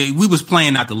game, we was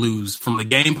playing not to lose, from the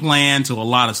game plan to a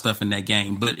lot of stuff in that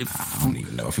game. But I don't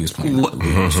even know if he was playing not to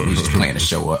lose. We was just playing to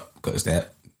show up, because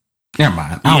that. Never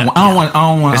mind. I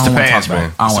don't want to talk about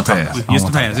it. I don't want to talk about it. It's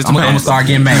the past. I'm going to start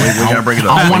getting mad. We gotta bring it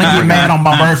up. I don't want to get mad on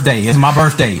my birthday. It's my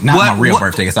birthday. Not my real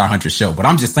birthday. It's our 100th show. But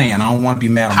I'm just saying, I don't want to be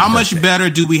mad on my birthday. How much better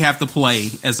do we have to play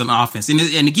as an offense? And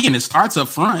again, it starts up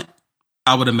front,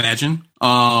 I would imagine.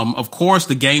 Of course,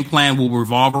 the game plan will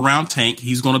revolve around Tank.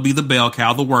 He's going to be the bell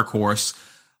cow, the workhorse.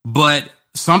 But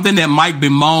something that Mike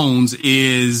bemoans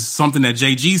is something that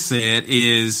JG said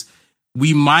is,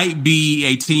 we might be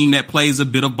a team that plays a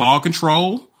bit of ball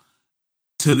control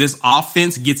till this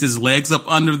offense gets his legs up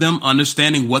under them,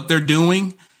 understanding what they're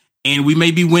doing, and we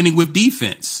may be winning with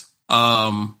defense.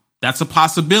 That's a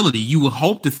possibility. You would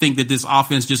hope to think that this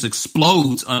offense just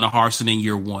explodes under Harsin in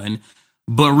year 1,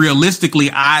 but realistically,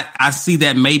 I see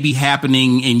that maybe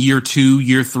happening in year 2,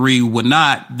 year 3,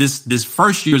 whatnot. This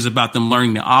first year is about them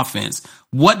learning the offense.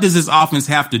 What does this offense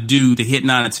have to do to hit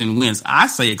 9 or 10 wins? I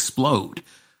say explode.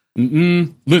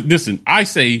 Listen, I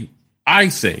say,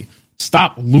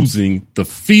 stop losing the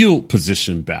field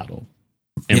position battle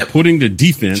and putting the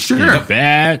defense in a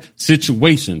bad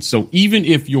situation. So even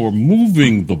if you're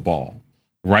moving the ball,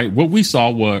 right, what we saw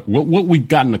was what we've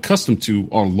gotten accustomed to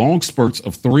are long spurts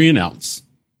of 3 and outs,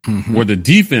 where the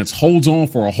defense holds on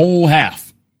for a whole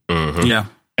half.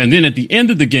 And then at the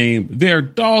end of the game, they're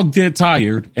dog dead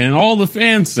tired, and all the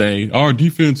fans say our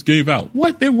defense gave out.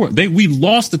 What we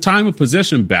lost the time of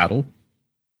possession battle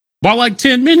by like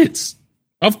 10 minutes.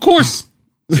 Of course,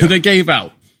 they gave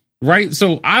out, right?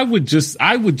 So I would just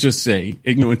say,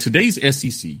 in today's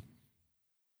SEC,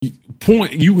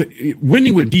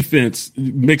 winning with defense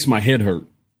makes my head hurt,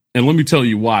 and let me tell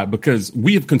you why. Because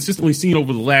we have consistently seen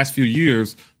over the last few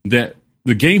years that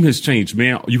the game has changed,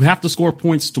 man. You have to score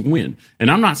points to win.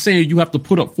 And I'm not saying you have to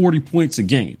put up 40 points a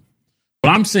game, but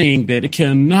I'm saying that it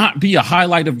cannot be a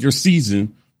highlight of your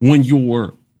season when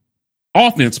your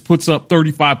offense puts up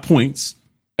 35 points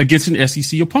against an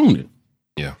SEC opponent.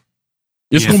 Yeah.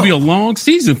 It's going to be a long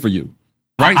season for you,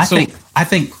 right? I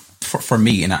think for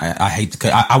me, and I hate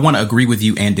to, I want to agree with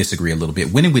you and disagree a little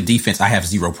bit. Winning with defense, I have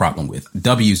zero problem with.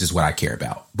 W's is what I care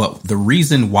about. But the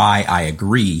reason why I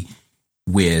agree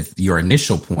with your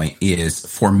initial point is,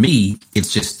 for me,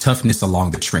 it's just toughness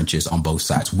along the trenches on both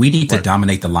sides. We need to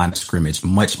dominate the line of scrimmage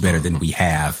much better than we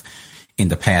have in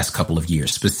the past couple of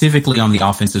years. Specifically on the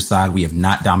offensive side, we have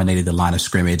not dominated the line of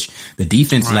scrimmage. The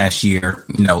defense last year,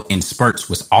 in spurts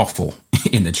was awful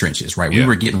in the trenches, right? We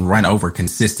were getting run over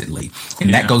consistently.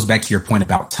 And that goes back to your point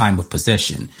about time of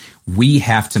possession. We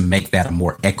have to make that a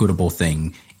more equitable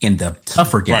thing in the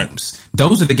tougher games. Right.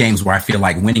 Those are the games where I feel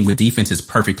like winning with defense is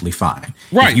perfectly fine.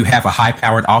 Right. If you have a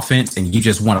high-powered offense and you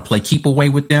just want to play keep away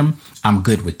with them, I'm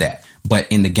good with that. But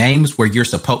in the games where you're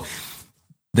supposed...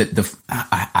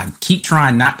 I keep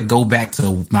trying not to go back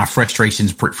to my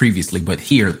frustrations previously, but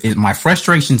my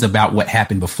frustrations about what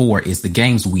happened before is the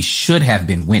games we should have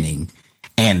been winning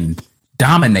and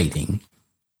dominating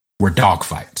were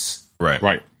dogfights.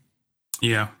 Right.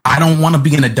 Yeah. I don't want to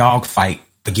be in a dogfight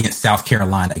against South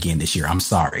Carolina again this year. I'm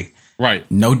sorry. Right.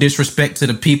 No disrespect to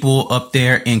the people up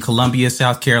there in Columbia,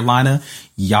 South Carolina.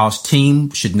 Y'all's team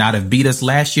should not have beat us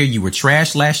last year. You were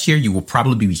trash last year. You will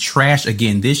probably be trash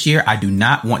again this year. I do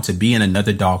not want to be in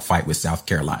another dogfight with South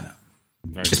Carolina.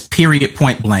 Right. Just period,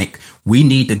 point blank. We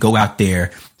need to go out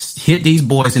there, hit these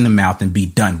boys in the mouth and be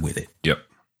done with it. Yep.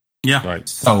 Yeah. Right.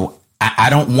 So I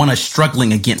don't want us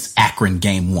struggling against Akron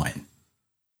game 1.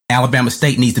 Alabama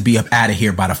State needs to be up out of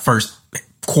here by the first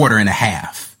quarter and a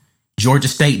half. Georgia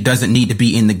State doesn't need to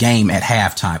be in the game at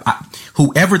halftime.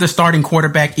 Whoever the starting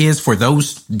quarterback is for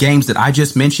those games that I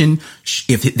just mentioned,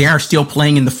 if they are still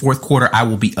playing in the fourth quarter, I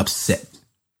will be upset.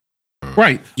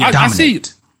 Right. I see.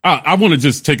 I want to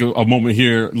just take a moment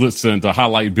here, listen, to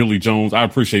highlight Billy Jones. I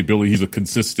appreciate Billy. He's a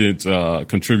consistent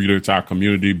contributor to our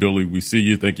community. Billy, we see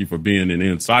you. Thank you for being an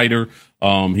insider.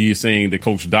 He is saying that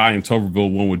Coach Dye in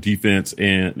Tuberville won with defense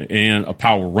and a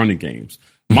power running games.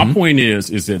 My point is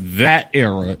that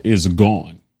era is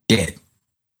gone. Dead.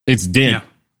 It's dead. Yeah.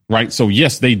 Right. So,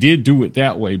 yes, they did do it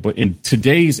that way. But in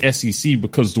today's SEC,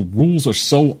 because the rules are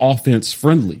so offense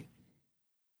friendly.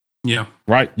 Yeah.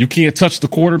 Right. You can't touch the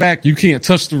quarterback. You can't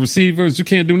touch the receivers. You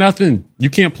can't do nothing. You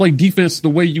can't play defense the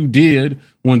way you did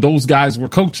when those guys were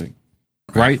coaching.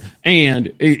 Right.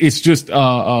 And it's just a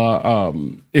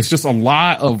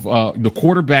lot of the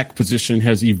quarterback position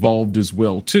has evolved as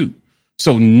well, too.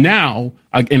 So now,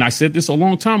 and I said this a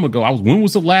long time ago, when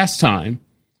was the last time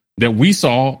that we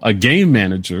saw a game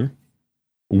manager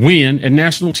win a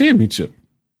national championship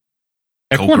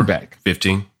at quarterback?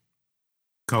 15.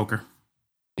 Coker.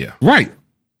 Yeah. Right.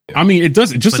 Yeah. I mean, it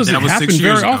doesn't happen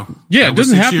very often. Yeah, it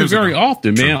doesn't happen very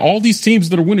often, man. All these teams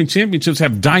that are winning championships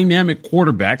have dynamic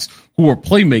quarterbacks who are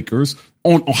playmakers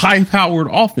on high-powered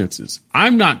offenses.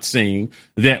 I'm not saying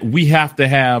that we have to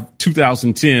have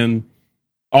 2010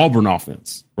 Auburn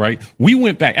offense, right? We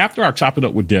went back after I chopped it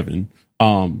up with Devin.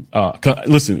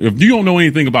 Listen, if you don't know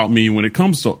anything about me, when it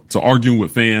comes to arguing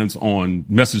with fans on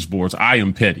message boards, I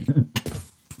am petty.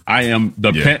 I am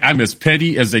I'm as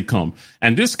petty as they come.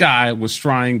 And this guy was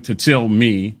trying to tell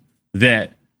me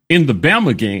that in the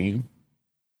Bama game,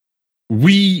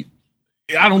 I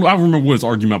don't remember what his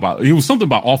argument about. It was something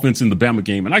about offense in the Bama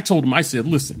game. And I told him, I said,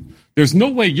 listen, there's no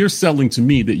way you're selling to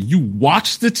me that you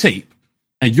watched the tape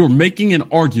and you're making an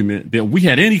argument that we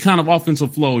had any kind of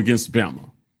offensive flow against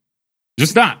Bama.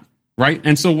 Just not, right?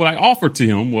 And so what I offered to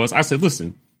him was, I said,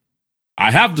 listen, I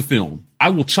have the film. I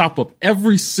will chop up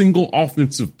every single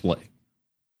offensive play,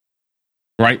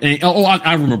 right? And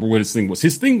I remember what his thing was.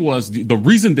 His thing was the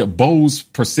reason that Bo's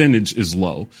percentage is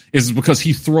low is because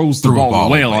he throws the ball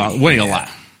away a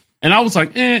lot. And I was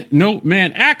like, no,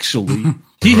 man, actually,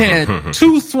 he had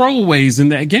 2 throwaways in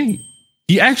that game.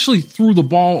 He actually threw the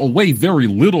ball away very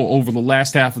little over the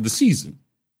last half of the season.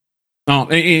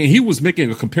 And he was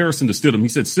making a comparison to Stidham. He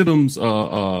said Stidham's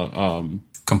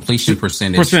completion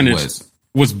percentage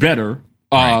was better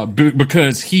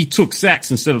because he took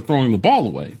sacks instead of throwing the ball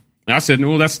away. And I said,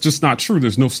 no, that's just not true.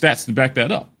 There's no stats to back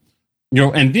that up.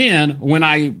 And then when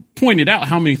I pointed out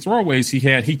how many throwaways he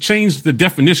had, he changed the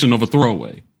definition of a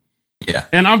throwaway. Yeah.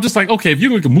 And I'm just like, okay, if you're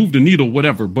going to move the needle,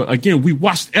 whatever. But again, we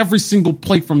watched every single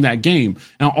play from that game.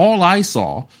 And all I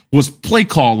saw was play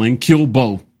calling kill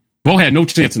Bo. Bo had no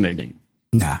chance in that game.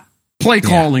 Nah. Play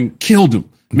calling killed him.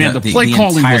 Man, the play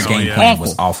calling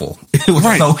was awful.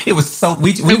 It was so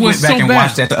we went back and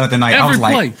watched that the other night. I was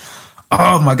like,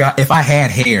 oh my God, if I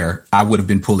had hair, I would have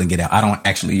been pulling it out. I don't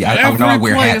actually, I know I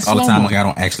wear hats all the time. Like, I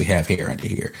don't actually have hair under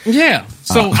here. Yeah.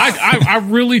 So I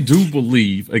really do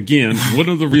believe, again, one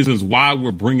of the reasons why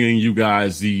we're bringing you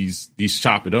guys these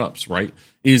chop it ups, right,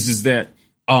 is that,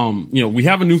 we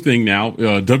have a new thing now,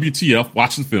 WTF,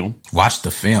 watch the film. Watch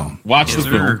the film. Watch the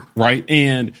film, right?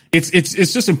 And it's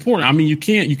just important. I mean, you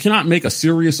cannot make a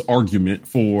serious argument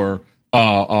for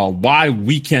why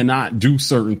we cannot do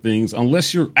certain things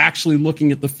unless you're actually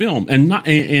looking at the film and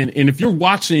if you're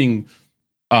watching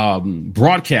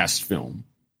broadcast film,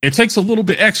 it takes a little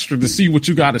bit extra to see what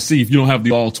you got to see if you don't have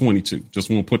the all 22. Just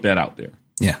want to put that out there.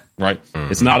 Yeah. Right.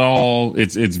 It's not all.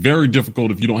 It's very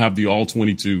difficult if you don't have the all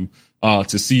 22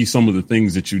 to see some of the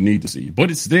things that you need to see. But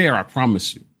it's there. I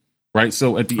promise you. Right.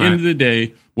 So at the end of the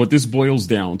day, what this boils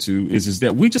down to is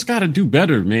that we just got to do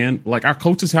better, man. Like our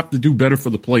coaches have to do better for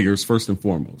the players first and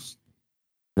foremost.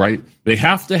 Right. They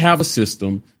have to have a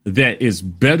system that is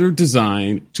better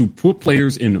designed to put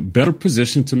players in a better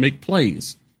position to make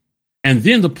plays. And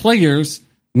then the players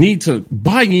need to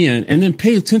buy in and then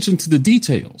pay attention to the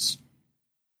details.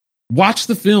 Watch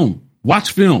the film.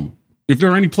 Watch film. If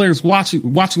there are any players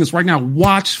watching us right now,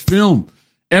 watch film.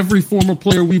 Every former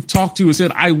player we've talked to has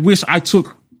said, I wish I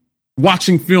took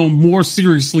watching film more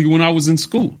seriously when I was in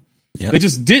school. Yep. They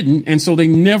just didn't. And so they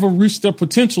never reached their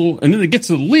potential. And then they get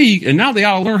to the league and now they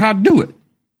all learn how to do it.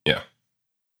 Yeah.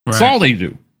 That's all they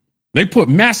do. They put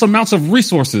mass amounts of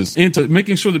resources into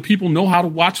making sure that people know how to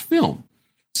watch film.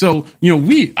 So,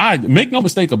 I make no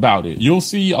mistake about it. You'll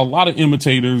see a lot of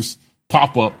imitators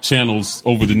pop up channels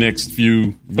over the next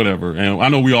few, whatever. And I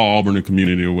know we all Auburn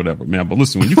community or whatever, man. But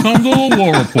listen, when you come to a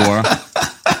War Report,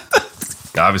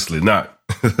 obviously not.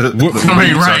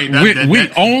 We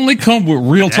only come with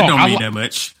real talk. Don't mean that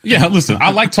much. Yeah, listen,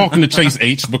 I like talking to Chase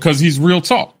H because he's real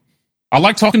talk. I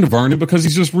like talking to Vernon because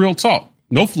he's just real talk.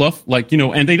 No fluff,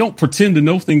 and they don't pretend to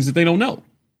know things that they don't know.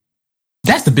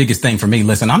 That's the biggest thing for me.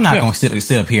 Listen, I'm not going to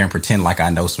sit up here and pretend like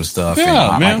I know some stuff.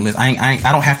 Yeah, man. I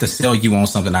don't have to sell you on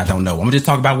something I don't know. I'm going to just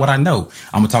talk about what I know.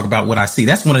 I'm going to talk about what I see.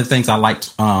 That's one of the things I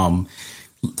liked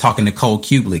talking to Cole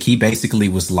Kublik. He basically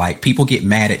was like, people get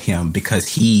mad at him because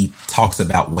he talks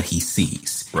about what he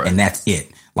sees. Right. And that's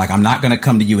it. Like, I'm not going to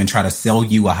come to you and try to sell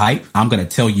you a hype. I'm going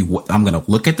to tell you what I'm going to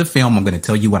look at the film. I'm going to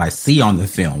tell you what I see on the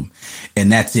film.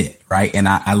 And that's it. Right. And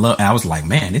I was like,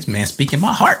 man, this man's speaking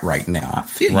my heart right now. I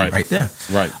feel you right there.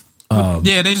 Right.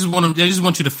 They just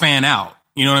want you to fan out.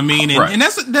 You know what I mean? And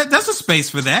that's a space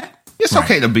for that. It's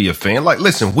okay to be a fan. Like,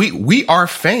 listen, we are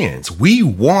fans. We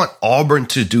want Auburn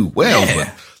to do well. Yeah.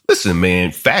 But listen,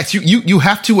 man, facts. You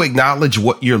have to acknowledge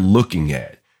what you're looking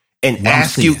at. And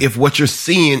ask you if what you're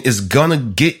seeing is gonna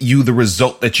get you the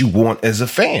result that you want as a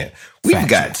fan. We've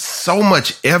got so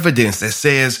much evidence that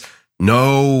says,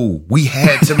 no, we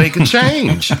had to make a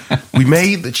change. We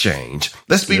made the change.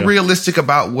 Let's be realistic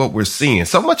about what we're seeing.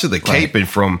 So much of the caping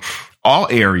from all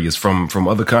areas, from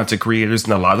other content creators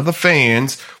and a lot of the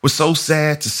fans, was so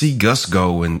sad to see Gus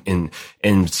go and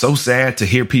so sad to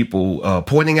hear people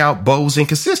pointing out Bo's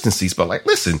inconsistencies. But like,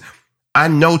 listen, I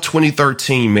know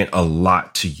 2013 meant a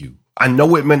lot to you. I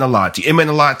know it meant a lot to you. It meant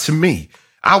a lot to me.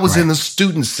 I was in the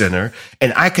student center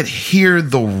and I could hear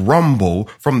the rumble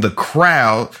from the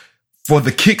crowd for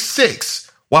the kick six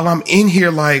while I'm in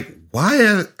here like,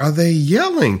 why are they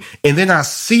yelling? And then I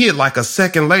see it like a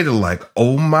second later, like,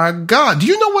 oh my God. Do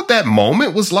you know what that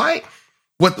moment was like?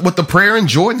 What the prayer in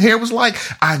Jordan hair was like?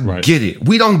 I get it.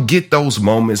 We don't get those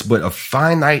moments, but a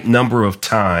finite number of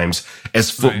times as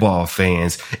football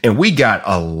fans. And we got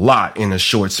a lot in a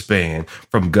short span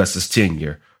from Gus's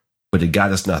tenure, but it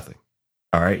got us nothing.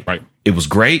 All right. It was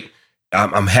great.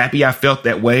 I'm happy I felt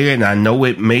that way. And I know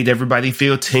it made everybody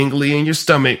feel tingly in your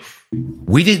stomach.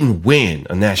 We didn't win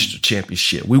a national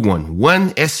championship. We won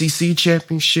one SEC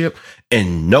championship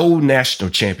and no national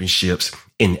championships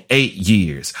in 8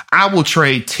 years. I will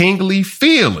trade tingly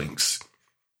feelings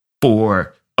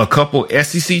for a couple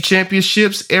SEC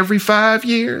championships every 5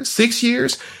 years, 6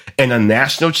 years, and a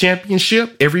national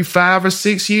championship every 5 or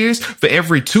 6 years. For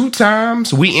every 2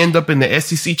 times we end up in the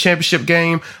SEC championship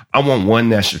game, I want one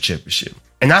national championship.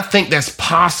 And I think that's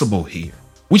possible here.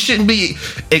 We shouldn't be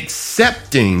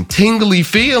accepting tingly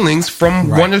feelings from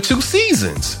 1 or 2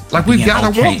 seasons. Like, we've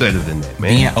got to want better than that,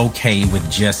 man. Being okay with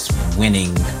just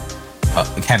winning,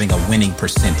 having a winning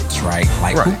percentage, right?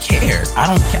 Like, who cares? I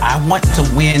don't care. I want to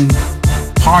win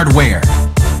hardware.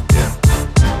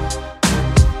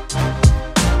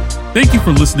 Thank you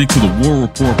for listening to the War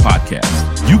Report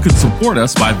podcast. You can support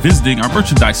us by visiting our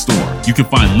merchandise store. You can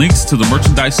find links to the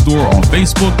merchandise store on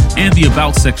Facebook and the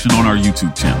About section on our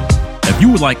YouTube channel. If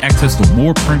you would like access to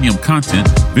more premium content,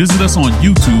 visit us on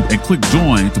YouTube and click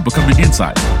join to become an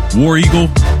insider. War Eagle,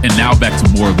 and now back to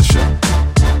more of the show.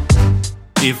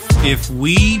 If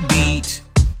we beat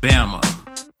Bama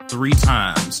 3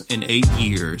 times in 8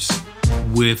 years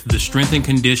with the strength and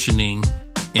conditioning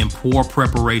and poor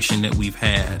preparation that we've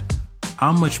had,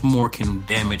 how much more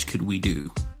damage could we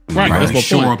do? Right. To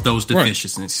shore up those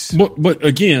deficiencies. But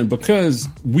again, because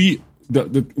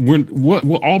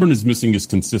what Auburn is missing is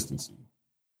consistency,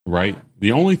 right?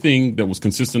 The only thing that was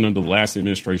consistent under the last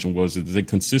administration was that they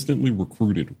consistently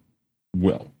recruited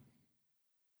well.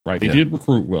 Right. They did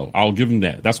recruit well. I'll give them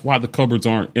that. That's why the cupboards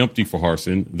aren't empty for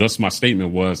Harsin. Thus, my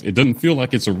statement was it doesn't feel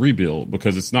like it's a rebuild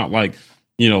because it's not like,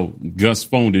 Gus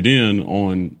phoned it in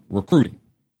on recruiting.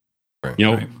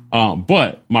 Right.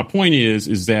 But my point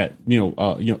is that,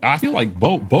 I feel like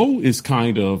Bo is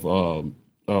kind of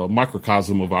a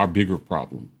microcosm of our bigger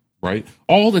problem. Right.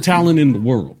 All the talent in the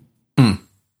world.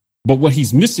 But what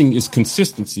he's missing is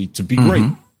consistency to be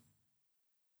great.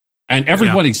 And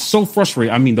everybody's so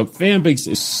frustrated. I mean, the fan base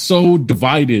is so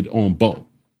divided on Bo,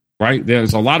 right?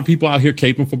 There's a lot of people out here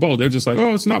caping for Bo. They're just like,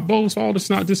 oh, it's not Bo's fault. It's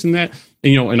not this and that.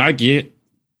 And, and I get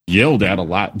yelled at a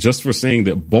lot just for saying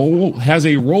that Bo has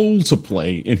a role to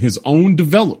play in his own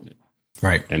development.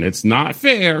 Right. And it's not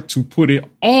fair to put it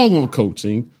all on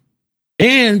coaching.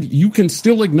 And you can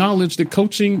still acknowledge that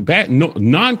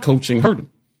non-coaching hurt him.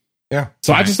 Yeah.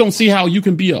 So I just don't see how you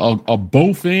can be a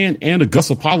Bo fan and a Gus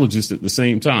apologist at the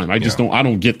same time. I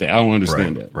don't get that. I don't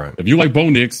understand that. Right. If you like Bo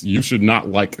Nix, you should not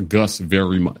like Gus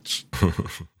very much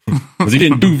because he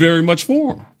didn't do very much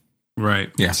for him.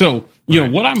 Right. Yeah. So,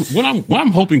 what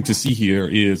I'm hoping to see here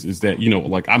is that,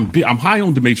 like I'm high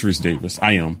on Demetrius Davis.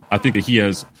 I am. I think that he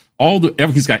has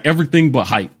he's got everything but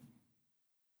height.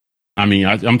 I mean,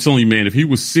 I'm telling you, man, if he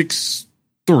was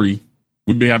 6'3",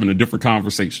 we'd be having a different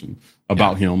conversation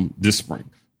about him this spring.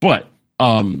 But,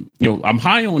 I'm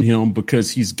high on him because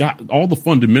he's got all the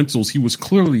fundamentals. He was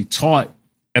clearly taught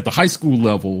at the high school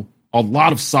level a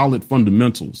lot of solid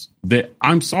fundamentals that,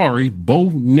 I'm sorry, Bo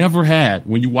never had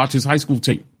when you watch his high school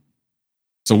tape.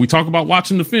 So we talk about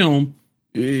watching the film.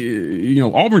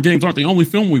 Auburn games aren't the only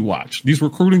film we watch. These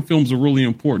recruiting films are really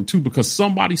important, too, because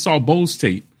somebody saw Bo's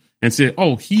tape and said,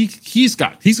 oh, he's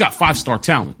got 5-star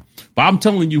talent. But I'm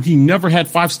telling you, he never had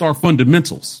 5-star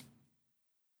fundamentals.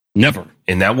 Never.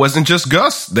 And that wasn't just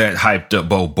Gus that hyped up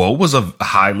Bo. Bo was a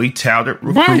highly touted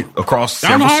recruit across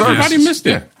several services. Everybody missed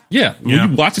that. Yeah.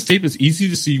 When you watch his tape, it's easy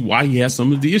to see why he has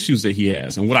some of the issues that he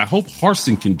has and what I hope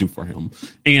Harsin can do for him.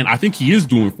 And I think he is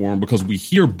doing for him because we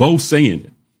hear Bo saying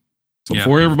it. So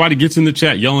before everybody gets in the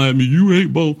chat yelling at me, you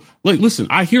hate Bo. Like, listen,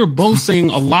 I hear Bo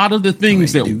saying a lot of the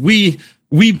things that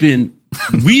we've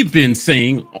been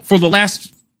saying for the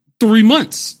last 3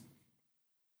 months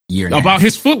about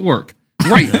his footwork.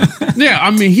 Right. Yeah.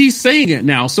 I mean, he's saying it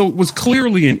now. So it was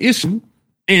clearly an issue.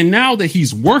 And now that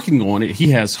he's working on it, he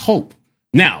has hope.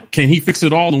 Now, can he fix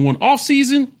it all in one off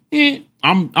season?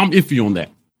 I'm iffy on that.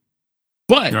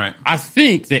 But I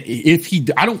think that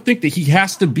I don't think that he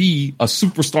has to be a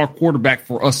superstar quarterback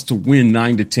for us to win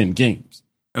 9 to 10 games.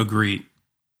 Agreed.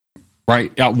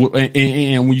 Right.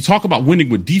 And when you talk about winning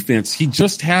with defense, he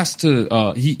just has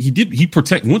to, he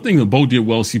protect. One thing that Bo did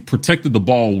well is he protected the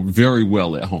ball very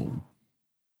well at home.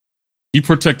 He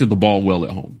protected the ball well at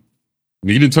home.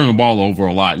 He didn't turn the ball over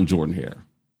a lot in Jordan Hare.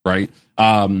 Right.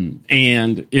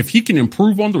 And if he can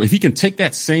improve if he can take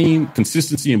that same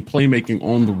consistency and playmaking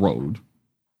on the road,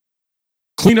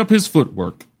 clean up his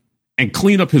footwork and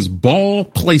clean up his ball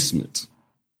placement.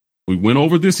 We went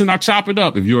over this and I chop it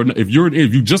up. If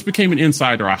you just became an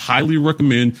insider, I highly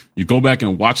recommend you go back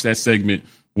and watch that segment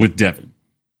with Devin,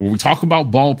 where we talk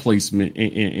about ball placement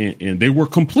and they were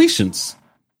completions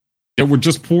that were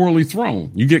just poorly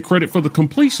thrown. You get credit for the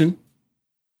completion,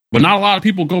 but not a lot of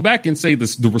people go back and say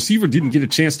the receiver didn't get a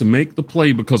chance to make the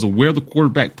play because of where the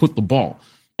quarterback put the ball.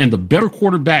 And the better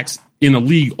quarterbacks in the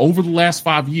league over the last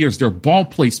 5 years, their ball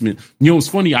placement. It's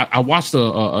funny. I watched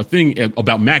a thing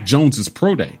about Mac Jones's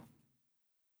pro day.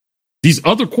 These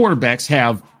other quarterbacks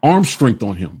have arm strength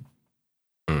on him.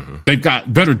 Mm-hmm. They've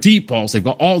got better deep balls. They've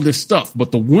got all this stuff.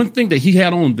 But the one thing that he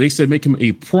had on, they said make him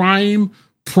a prime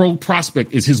pro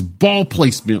prospect, is his ball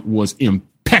placement was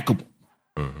impeccable.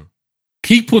 Mm-hmm.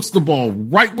 He puts the ball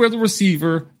right where the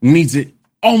receiver needs it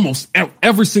almost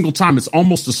every single time. It's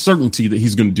almost a certainty that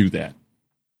he's going to do that.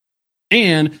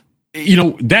 And,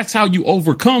 that's how you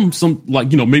overcome some,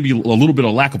 maybe a little bit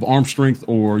of lack of arm strength,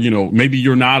 or, maybe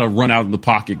you're not a run out of the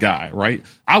pocket guy, right?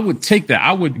 I would take that.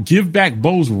 I would give back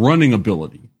Bo's running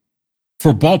ability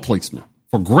for ball placement,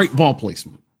 for great ball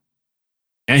placement.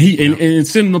 And and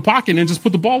sit in the pocket and just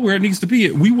put the ball where it needs to be.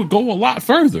 We would go a lot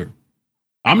further.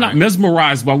 I'm not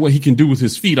mesmerized by what he can do with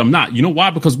his feet. I'm not. You know why?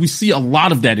 Because we see a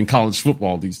lot of that in college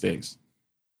football these days.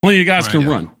 Plenty of guys can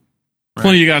run.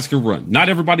 Plenty of guys can run. Not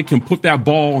everybody can put that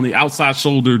ball on the outside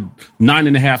shoulder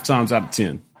 9.5 times out of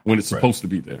 10 when it's supposed to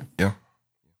be there. Yeah.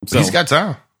 So, he's got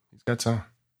time. I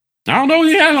don't know.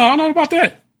 Yeah, I don't know about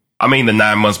that. I mean, the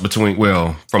 9 months between,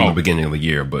 from the beginning of the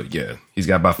year, but yeah, he's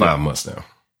got about 5 months now.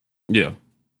 Yeah.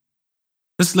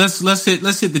 Let's hit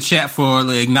the chat for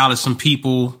acknowledge some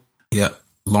people. Yeah.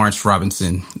 Lawrence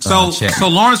Robinson. So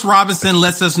Lawrence Robinson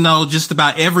lets us know just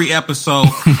about every episode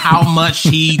how much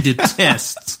he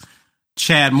detests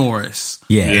Chad Morris.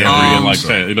 Yeah, like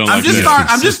that. It don't I'm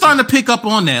just starting to pick up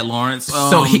on that, Lawrence.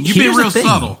 So you've been real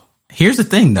subtle. Here's the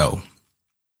thing, though.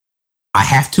 I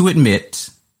have to admit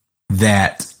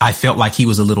that I felt like he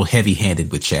was a little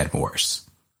heavy-handed with Chad Morris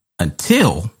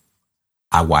until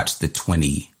I watched the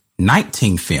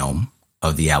 2019 film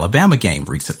of the Alabama game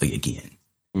recently again.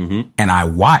 Mm-hmm. And I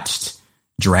watched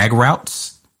drag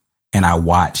routes and I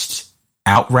watched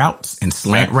out routes and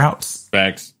slant routes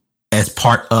as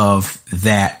part of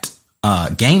that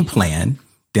game plan.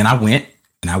 Then I went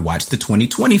and I watched the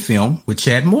 2020 film with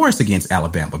Chad Morris against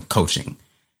Alabama coaching.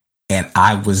 And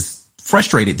I was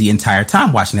frustrated the entire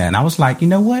time watching that. And I was like, you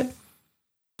know what?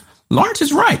 Lawrence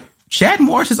is right. Chad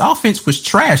Morris's offense was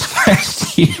trash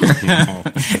last year.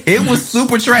 It was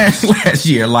super trash last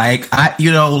year.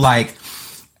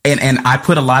 And I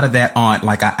put a lot of that on,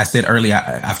 like I said earlier,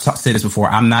 I've said this before.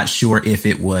 I'm not sure if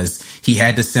it was, he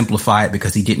had to simplify it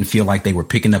because he didn't feel like they were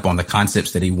picking up on the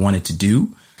concepts that he wanted to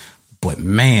do. But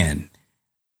man,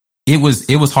 it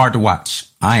was hard to watch.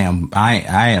 I am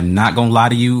not going to lie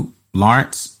to you,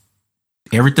 Lawrence.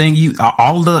 Everything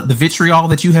all the vitriol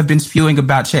that you have been spewing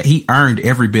about Chad, he earned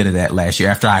every bit of that last year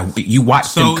after you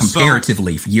watched him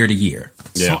comparatively year to year.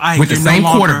 Yeah. With the same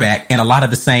quarterback and a lot of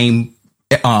the same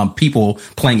people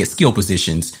playing at skill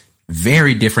positions,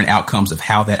 very different outcomes of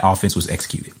how that offense was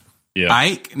executed. Yeah.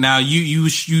 Ike, now you were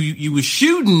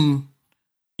shooting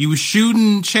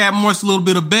Chad Morris a little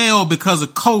bit of bail because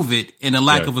of COVID and the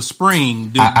lack of a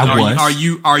spring. Are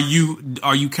you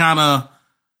kind of?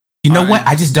 You know what?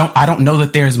 I don't know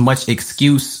that there's much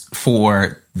excuse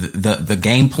for the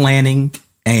game planning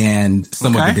and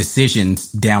some of the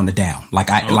decisions down to down.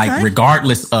 Like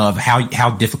regardless of how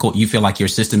difficult you feel like your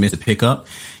system is to pick up,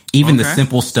 even the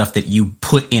simple stuff that you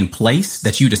put in place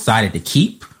that you decided to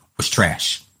keep was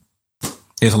trash.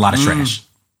 There's a lot of trash.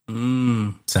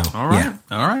 So all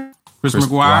right. Chris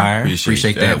McGuire,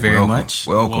 appreciate that very much.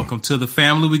 Welcome to the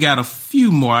family. We got a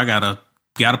few more. I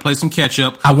gotta play some catch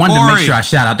up. I wanted to make sure I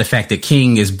shout out the fact that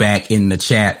King is back in the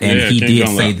chat, and he did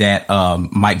say that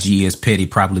Mike G is petty,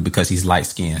 probably because he's light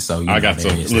skinned. So I got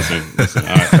to listen.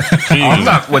 I'm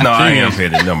not. Well, no, I am petty.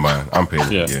 Never mind. I'm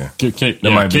petty. Yeah. King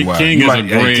is a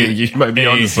great. You might be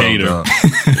on the hater.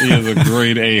 He is a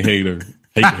great A hater.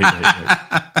 Hate.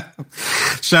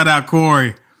 Shout out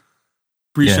Corey.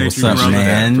 Appreciate you, brother.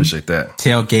 Man. Appreciate that.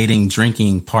 Tailgating,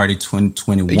 drinking party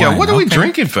 2021. Yeah, what are we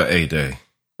drinking for A-Day?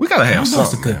 We gotta have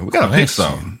something. Man. We gotta pick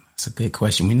something. That's a good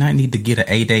question. We might need to get an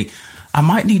A-Day. I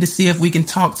might need to see if we can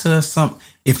talk to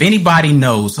if anybody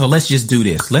knows. So let's just do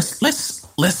this.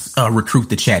 Let's recruit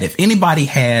the chat. If anybody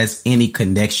has any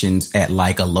connections at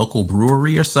like a local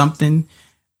brewery or something,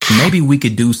 maybe we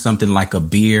could do something like a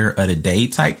beer of the day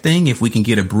type thing. If we can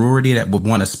get a brewery that would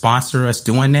want to sponsor us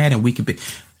doing that, and we could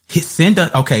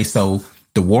so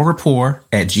the War Rapport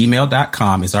at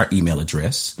gmail.com is our email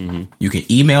address. Mm-hmm. You can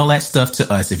email that stuff to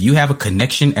us. If you have a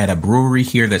connection at a brewery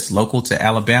here that's local to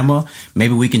Alabama,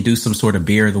 maybe we can do some sort of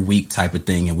beer of the week type of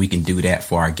thing, and we can do that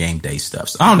for our game day stuff.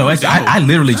 So I don't know. I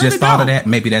literally just thought of that.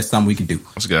 Maybe that's something we could do.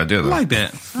 That's a good idea, though. I like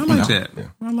that.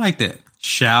 I like that.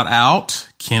 Shout out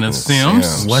Kenneth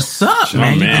Sims. What's up,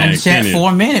 man? You been in the chat for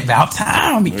a minute. About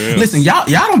time. Yeah. Listen, y'all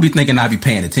don't be thinking I be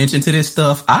paying attention to this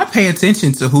stuff. I pay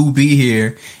attention to who be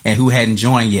here and who hadn't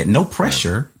joined yet. No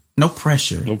pressure. No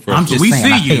pressure. I'm just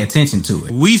saying I pay attention to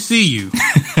it. We see you.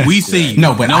 We see you.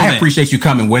 No, but I appreciate you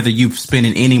coming, whether you're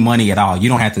spending any money at all. You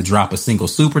don't have to drop a single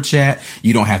super chat.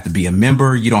 You don't have to be a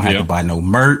member. You don't have to buy no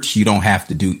merch. You don't have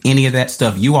to do any of that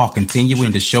stuff. You all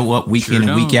continuing to show up week in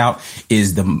and week out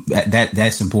is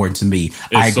that's important to me.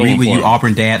 I agree with you,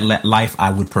 Auburn Dad Life.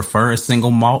 I would prefer a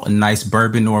single malt, a nice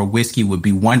bourbon or a whiskey would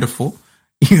be wonderful.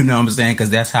 You know what I'm saying? Because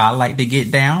that's how I like to get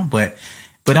down. But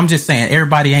I'm just saying,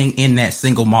 everybody ain't in that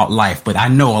single malt life. But I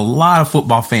know a lot of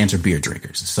football fans are beer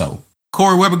drinkers. So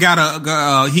Corey Weber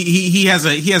got he has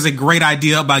a great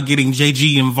idea about getting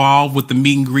JG involved with the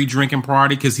meet and greet drinking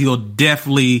party, because he'll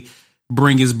definitely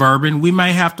bring his bourbon. We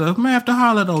might have to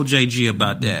holler at old JG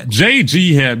about that.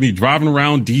 JG had me driving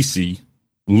around DC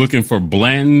looking for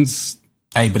blends.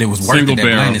 Hey, but it was worth it. That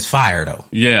blend is fire, though.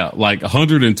 Yeah, like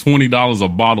 $120 a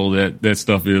bottle that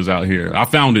stuff is out here. I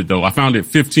found it, though. I found it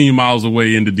 15 miles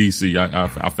away into D.C. I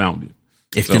found it.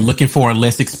 If you're looking for a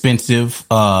less expensive,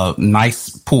 nice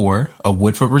pour, a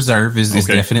Woodford Reserve is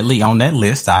definitely on that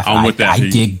list. I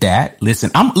dig that.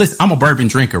 Listen, I'm a bourbon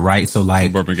drinker, right? So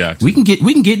like, bourbon guy. We can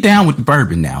get down with the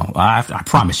bourbon now. I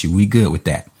promise you, we good with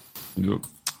that. Yep.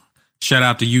 Shout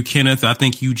out to you, Kenneth. I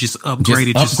think you just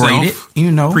upgraded yourself. You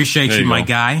know, appreciate you, my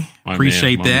guy.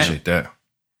 Appreciate that.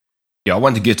 Yeah, I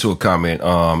wanted to get to a comment.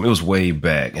 It was way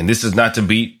back, and this is not to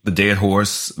beat the dead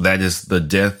horse. That is the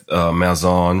death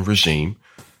Malzahn regime.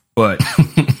 But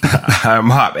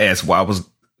Hop asked, why was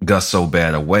Gus so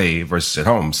bad away versus at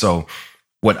home? So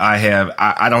what I have,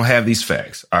 I don't have these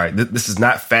facts. All right, this is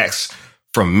not facts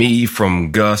from me,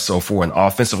 from Gus, or for an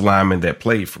offensive lineman that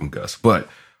played from Gus. But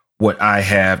what I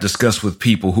have discussed with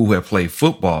people who have played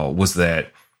football was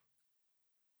that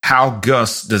how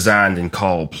Gus designed and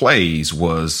called plays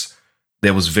was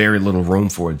there was very little room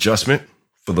for adjustment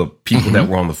for the people that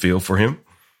were on the field for him.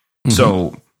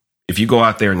 So if you go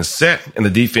out there in the set and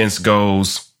the defense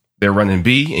goes, they're running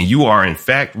B, and you are in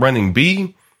fact running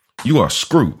B, you are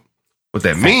screwed. What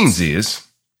that means is,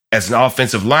 as an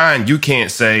offensive line, you can't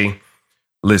say,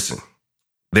 listen,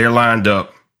 they're lined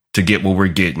up to get what we're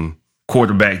getting.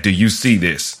 Quarterback, do you see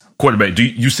this? Quarterback, do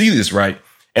you see this, right?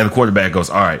 And the quarterback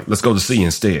goes, all right, let's go to C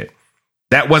instead.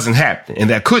 That wasn't happening, and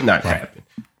that could not happen.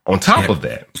 On top of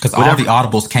that, because all the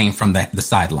audibles came from the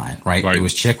sideline, right? It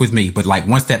was check with me. But like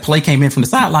once that play came in from the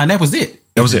sideline, that was it.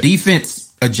 That was it.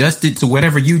 Defense adjusted to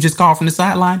whatever you just called from the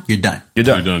sideline. You're done. You're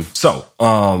done. So,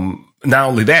 not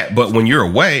only that, but when you're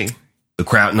away, the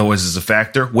crowd noise is a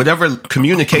factor. Whatever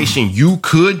communication you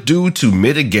could do to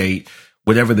mitigate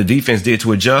whatever the defense did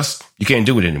to adjust, you can't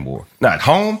do it anymore. Now at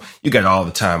home, you got all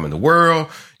the time in the world.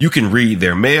 You can read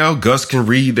their mail. Gus can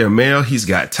read their mail. He's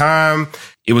got time.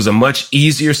 It was a much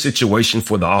easier situation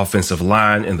for the offensive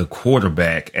line and the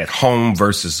quarterback at home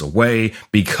versus away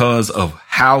because of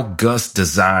how Gus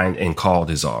designed and called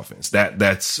his offense.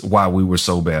 That's why we were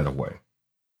so bad away.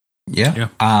 Yeah.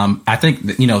 I think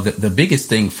that, the biggest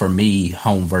thing for me,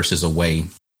 home versus away,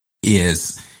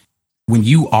 is when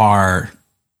you are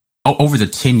over the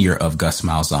tenure of Gus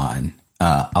Malzahn,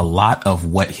 a lot of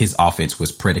what his offense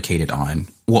was predicated on.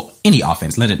 Well, any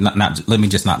offense, let me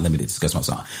just not limit it to Gus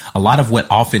Malzahn. A lot of what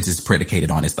offense is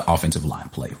predicated on is the offensive line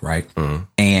play, right?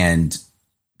 And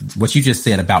what you just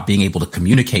said about being able to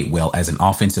communicate well as an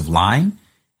offensive line,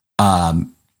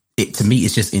 to me,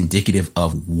 it's just indicative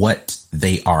of what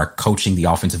they are coaching the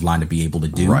offensive line to be able to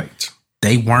do. Right.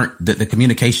 They weren't, the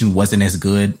communication wasn't as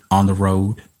good on the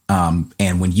road.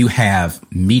 And when you have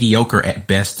mediocre at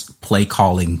best play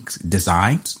calling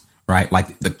designs, right?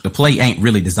 Like the play ain't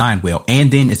really designed well,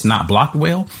 and then it's not blocked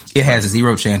well, it has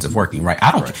zero chance of working, right?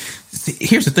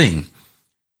 Here's the thing.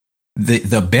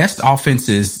 The best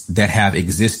offenses that have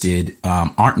existed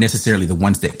aren't necessarily the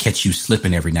ones that catch you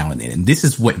slipping every now and then. And this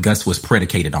is what Gus was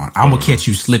predicated on. I'm gonna catch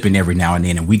you slipping every now and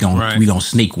then, and we gonna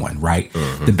sneak one, right?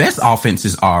 The best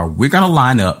offenses are, we're gonna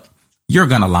line up, you're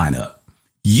gonna line up.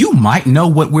 You might know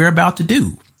what we're about to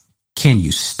do. Can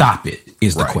you stop it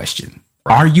is the question.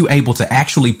 Are you able to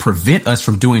actually prevent us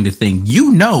from doing the thing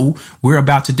we're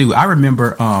about to do? I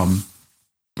remember,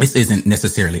 this isn't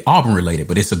necessarily Auburn related,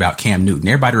 but it's about Cam Newton.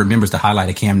 Everybody remembers the highlight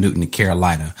of Cam Newton in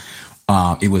Carolina.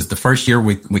 It was the first year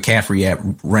with McCaffrey at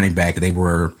running back. They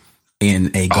were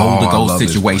in a goal-to-goal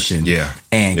situation. Yeah.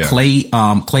 And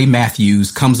Clay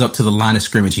Matthews comes up to the line of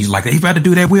scrimmage. He's like, they about to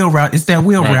do that wheel route. It's that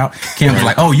wheel route. Cam was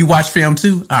like, oh, you watch film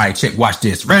too? All right, watch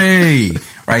this. Right.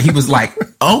 He was like,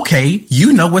 okay,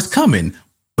 you know what's coming,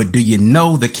 but do you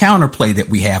know the counterplay that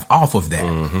we have off of that?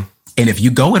 And if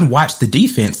you go and watch the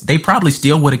defense, they probably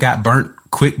still would have got burnt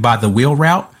quick by the wheel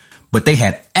route, but they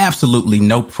had absolutely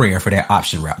no prayer for that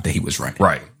option route that he was running.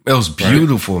 Right. It was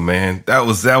beautiful, man. That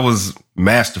was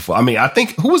masterful. I mean, I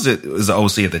think, who was it? It was the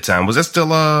OC at the time. Was that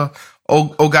still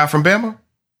old guy from Bama?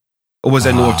 Or was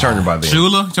that North Turner by then?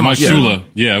 Shula? Shula.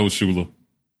 Yeah, it was Shula.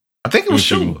 I think it was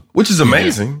Shula, which is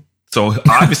amazing. Yeah. So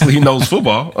obviously he knows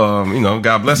football.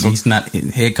 God bless him. He's not,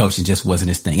 head coaching just wasn't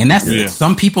his thing. And that's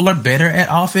some people are better at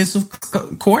offensive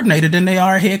coordinator than they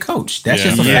are a head coach. That's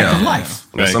just a fact of life.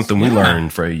 That's something we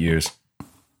learned for 8 years.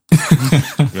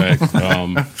 I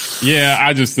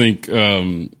just think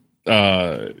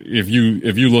if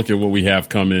you look at what we have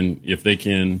coming, if they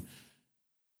can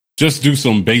just do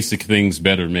some basic things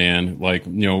better, man. Like,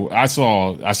 I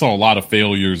saw a lot of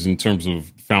failures in terms of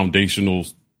foundational,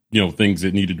 things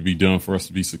that needed to be done for us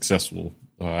to be successful.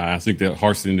 I think that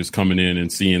Harsin is coming in and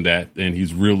seeing that, and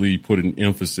he's really put an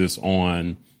emphasis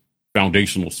on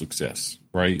foundational success,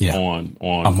 right? Yeah. On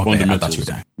fundamentals.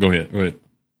 Go ahead.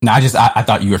 No, I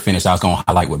thought you were finished. I was going to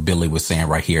highlight what Billy was saying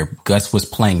right here. Gus was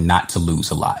playing not to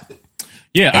lose a lot.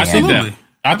 Yeah, I think that.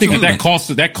 I think that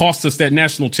cost us that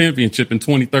national championship in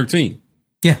 2013.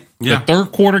 Yeah. The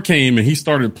third quarter came and he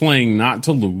started playing not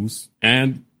to lose.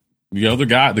 And the other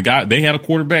guy, they had a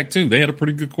quarterback too. They had a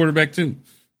pretty good quarterback too.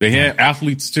 They had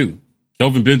athletes too.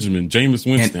 Kelvin Benjamin, Jameis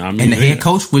Winston. And the head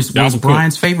coach was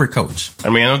Brian's favorite coach.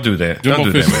 I mean, don't do that.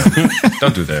 Don't do that, man.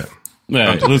 Don't do that.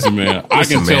 Man, listen, man, I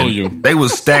can tell you. They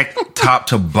was stacked top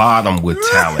to bottom with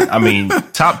talent. I mean,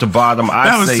 top to bottom,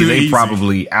 I'd say they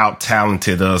probably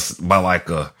out-talented us by like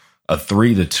a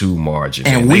 3-2 margin.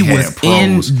 And we was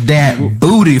in that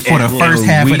booty for the first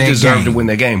half of that game. We deserved to win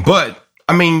that game. But,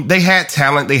 I mean, they had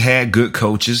talent. They had good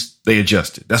coaches. They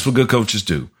adjusted. That's what good coaches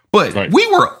do. But we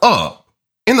were up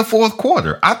in the fourth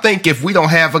quarter. I think if we don't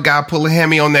have a guy pull a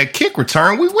hammy on that kick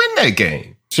return, we win that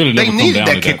game. They needed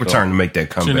that kick return to make that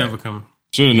comeback.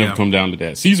 Should have never come down to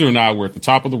that. Caesar and I were at the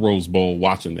top of the Rose Bowl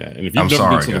watching that. And if you've never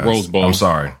been to the Rose Bowl, I'm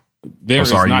sorry. There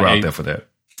is not you were out there for that.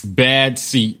 Bad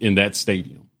seat in that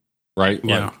stadium, right?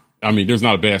 Yeah. Like, I mean, there's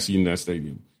not a bad seat in that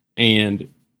stadium.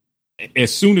 And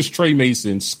as soon as Trey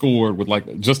Mason scored with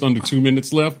like just under 2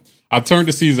 minutes left, I turned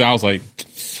to Caesar. I was like,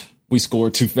 we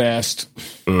scored too fast.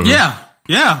 Mm-hmm.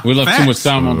 Yeah. We left too much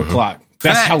time on the clock.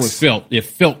 That's how it felt. It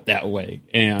felt that way.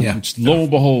 And lo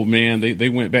and behold, man, they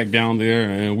went back down there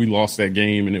and we lost that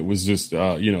game. And it was just,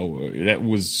 that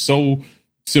was so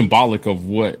symbolic of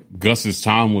what Gus's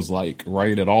time was like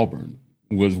right at Auburn.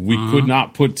 Was we could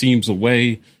not put teams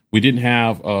away. We didn't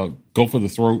have go for the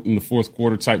throat in the fourth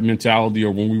quarter type mentality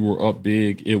or when we were up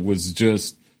big. It was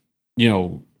just,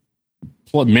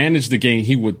 manage the game.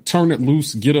 He would turn it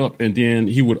loose, get up, and then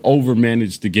he would over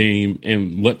manage the game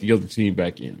and let the other team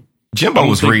back in. Jimbo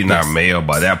was reading our mail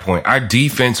by that point. Our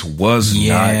defense was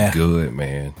not good,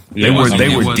 man. They were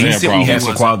decent. We had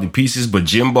some quality pieces, but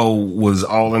Jimbo was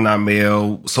all in our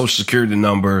mail. Social Security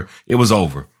number. It was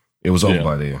over. It was over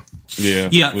by then.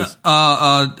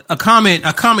 A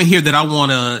comment here that I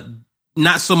want to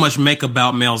not so much make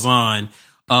about Malzahn.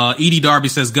 Edie Darby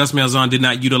says Gus Malzahn did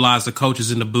not utilize the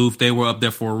coaches in the booth. They were up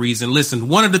there for a reason. Listen,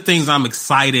 one of the things I'm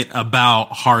excited about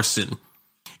Harsin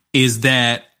is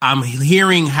that I'm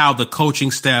hearing how the coaching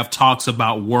staff talks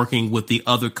about working with the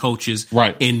other coaches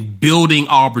in building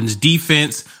Auburn's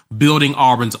defense, building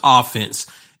Auburn's offense,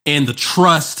 and the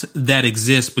trust that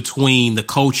exists between the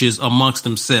coaches amongst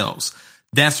themselves.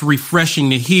 That's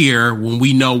refreshing to hear when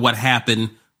we know what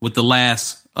happened with the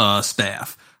last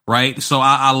staff, right? So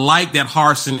I like that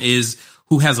Harsin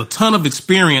who has a ton of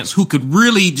experience, who could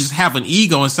really just have an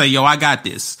ego and say, yo, I got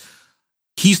this.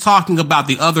 He's talking about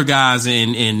the other guys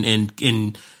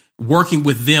and working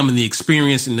with them and the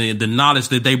experience and the knowledge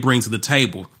that they bring to the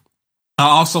table. I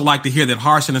also like to hear that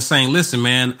Harsin is saying, listen,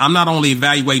 man, I'm not only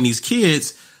evaluating these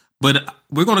kids, but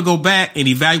we're going to go back and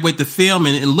evaluate the film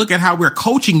and look at how we're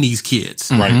coaching these kids.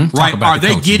 Mm-hmm. Right. Are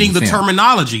they getting the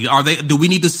terminology? Do we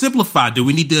need to simplify? Do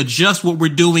we need to adjust what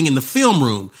we're doing in the film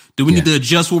room? Do we need to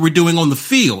adjust what we're doing on the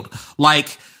field?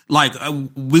 Like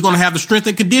we're going to have the strength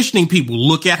and conditioning people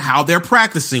look at how they're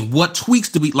practicing. What tweaks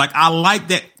do we like? I like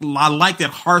that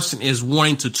Harsin is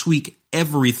wanting to tweak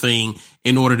everything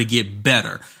in order to get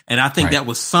better. And I think that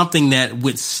was something that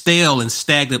went stale and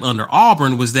stagnant under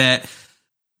Auburn, was that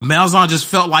Malzahn just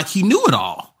felt like he knew it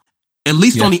all, at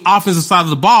least on the offensive side of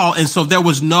the ball. And so there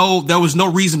was no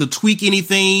reason to tweak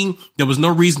anything. There was no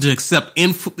reason to accept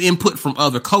input from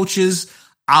other coaches.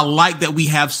 I like that we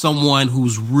have someone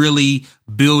who's really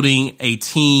building a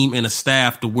team and a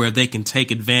staff to where they can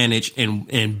take advantage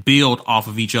and build off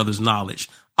of each other's knowledge.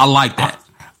 I like that.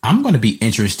 I'm going to be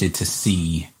interested to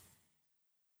see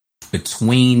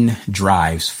between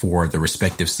drives for the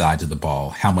respective sides of the ball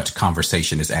how much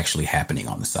conversation is actually happening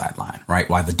on the sideline, right?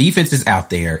 While the defense is out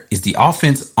there, is the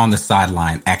offense on the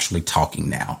sideline actually talking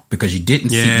now? Because you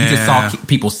didn't see, you just saw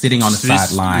people sitting on the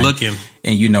sideline looking,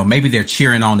 and maybe they're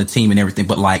cheering on the team and everything,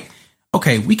 but like,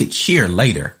 okay, we could cheer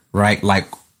later, right? Like,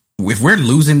 if we're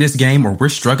losing this game or we're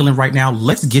struggling right now,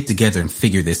 let's get together and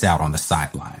figure this out on the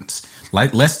sidelines.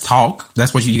 Like, let's talk.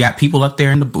 That's what you got people up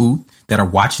there in the booth that are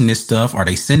watching this stuff. Are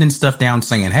they sending stuff down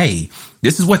saying, hey,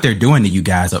 this is what they're doing to you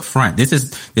guys up front. This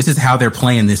is how they're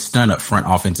playing this stunt up front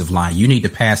offensive line. You need to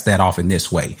pass that off in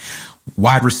this way.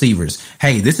 Wide receivers,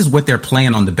 hey, this is what they're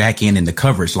playing on the back end in the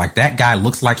coverage. Like, that guy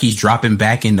looks like he's dropping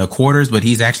back in the quarters, but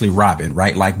he's actually robbing,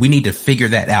 right? Like, we need to figure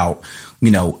that out.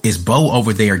 Is Bo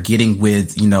over there getting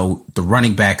with, the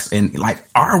running backs? And like,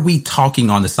 are we talking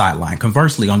on the sideline?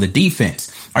 Conversely, on the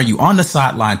defense, are you on the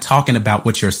sideline talking about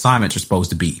what your assignments are supposed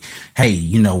to be? Hey,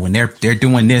 when they're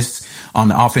doing this on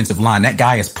the offensive line, that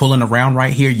guy is pulling around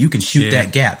right here. You can shoot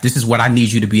that gap. This is what I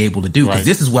need you to be able to do, because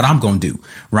this is what I'm going to do,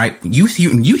 right? You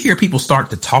hear people start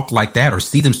to talk like that, or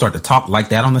see them start to talk like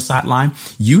that on the sideline.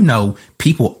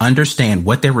 People understand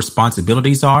what their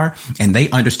responsibilities are, and they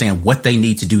understand what they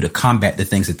need to do to combat the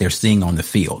things that they're seeing on the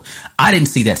field. I didn't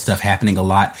see that stuff happening a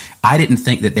lot. I didn't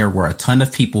think that there were a ton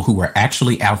of people who were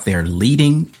actually out there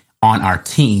leading on our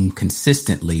team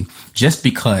consistently, just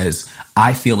because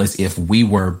I feel as if we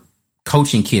were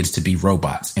coaching kids to be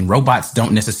robots, and robots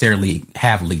don't necessarily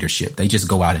have leadership. They just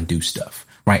go out and do stuff.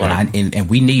 Right. And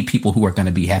we need people who are going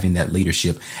to be having that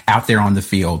leadership out there on the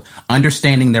field,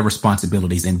 understanding their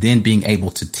responsibilities, and then being able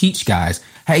to teach guys,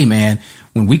 hey, man,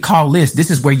 when we call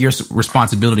this is where your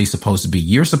responsibility is supposed to be.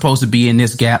 You're supposed to be in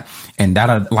this gap. And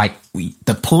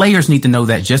the players need to know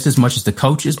that just as much as the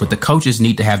coaches, but the coaches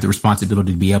need to have the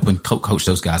responsibility to be up and coach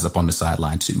those guys up on the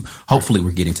sideline, too. Hopefully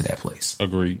we're getting to that place.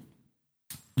 Agreed.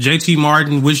 JT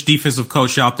Martin, which defensive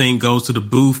coach y'all think goes to the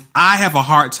booth? I have a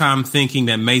hard time thinking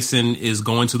that Mason is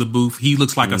going to the booth. He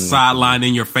looks like a sideline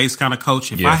in your face kind of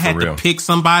coach. If I had to pick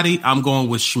somebody, I'm going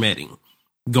with Schmetting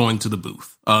going to the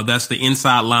booth. That's the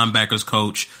inside linebackers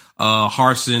coach,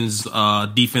 Harson's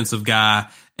defensive guy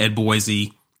at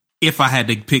Boise. If I had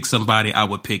to pick somebody, I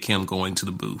would pick him going to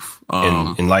the booth.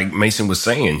 And like Mason was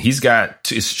saying, he's got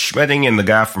Schmetting and the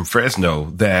guy from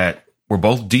Fresno that were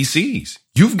both DCs.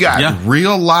 You've got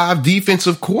real live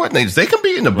defensive coordinators. They can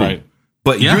be in the booth,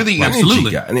 but you're the energy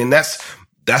guy. And then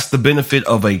that's the benefit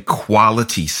of a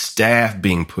quality staff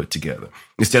being put together.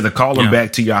 Instead of calling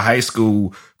back to your high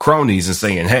school cronies and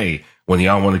saying, hey, when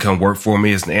y'all want to come work for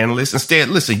me as an analyst, instead,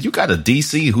 listen, you got a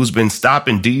DC who's been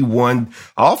stopping D1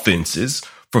 offenses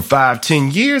for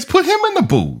 5-10 years. Put him in the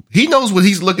booth. He knows what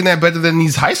he's looking at better than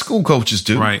these high school coaches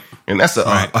do. Right. And that's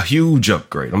a huge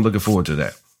upgrade. I'm looking forward to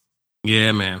that.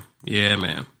 Yeah, man. Yeah,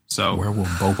 man. So where will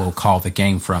Bobo call the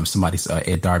game from? Somebody's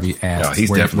Ed Darby asked. No, he's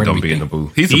definitely going to be in the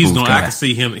booth. He's going. I can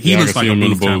see him. He looks like a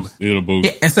booth.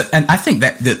 Yeah, and I think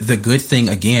that the good thing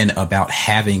again about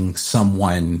having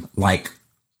someone like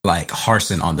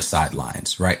Harsin on the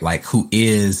sidelines, right? Like who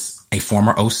is a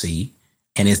former OC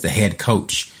and is the head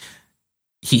coach.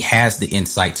 He has the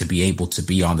insight to be able to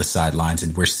be on the sidelines,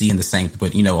 and we're seeing the same.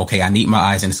 But okay, I need my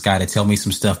eyes in the sky to tell me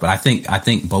some stuff. But I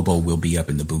think Bobo will be up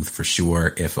in the booth for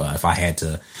sure if I had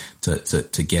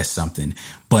to guess something.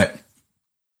 But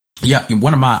yeah,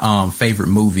 one of my favorite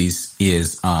movies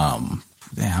is my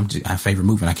favorite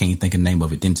movie, and I can't even think of the name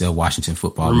of it. Denzel Washington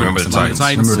football. Remember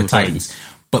the Titans.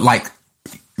 But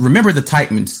Remember the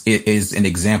Titans is an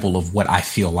example of what I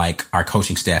feel like our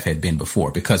coaching staff had been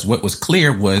before, because what was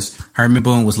clear was Herman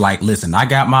Boone was like, listen, I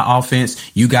got my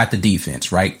offense, you got the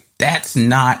defense, right? That's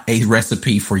not a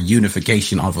recipe for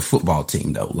unification of a football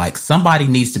team, though. Like somebody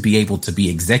needs to be able to be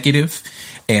executive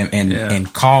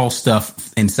and call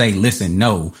stuff and say, listen,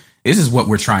 no, this is what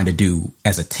we're trying to do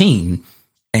as a team.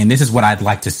 And this is what I'd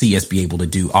like to see us be able to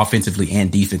do offensively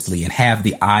and defensively and have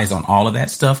the eyes on all of that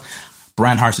stuff.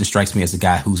 Brian Harsin strikes me as a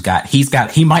guy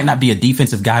he might not be a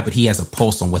defensive guy, but he has a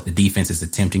pulse on what the defense is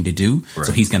attempting to do. Right.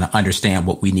 So he's going to understand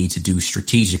what we need to do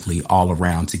strategically all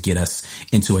around to get us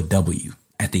into a W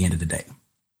at the end of the day.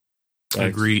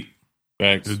 Agreed.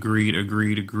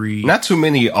 Agreed. Not too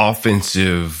many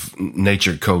offensive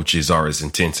natured coaches are as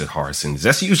intense as Harsin.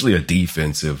 That's usually a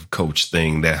defensive coach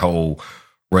thing. That whole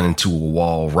run into a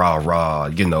wall, rah,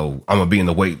 I'm going to be in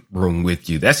the weight room with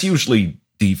you. That's usually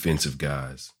defensive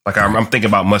guys. Like I'm thinking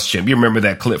about Muschamp. You remember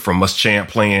that clip from Muschamp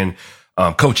playing,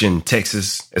 coaching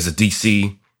Texas as a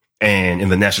DC, and in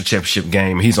the national championship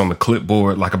game, he's on the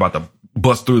clipboard, like about to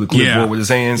bust through the clipboard with his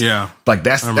hands. Yeah. Like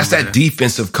that's that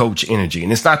defensive coach energy.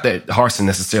 And it's not that Harsin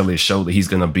necessarily showed that he's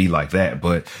going to be like that,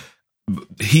 but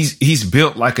he's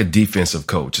built like a defensive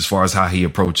coach as far as how he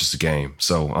approaches the game.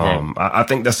 So I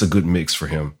think that's a good mix for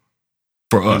him,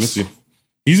 for us.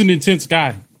 He's an intense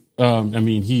guy.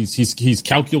 He's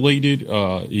calculated.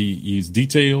 He's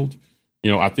detailed.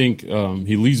 I think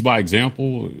he leads by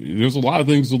example. There's a lot of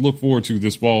things to look forward to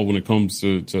this fall when it comes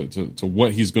to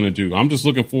what he's going to do. I'm just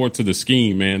looking forward to the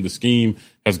scheme, man. The scheme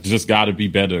has just got to be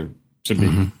better to me.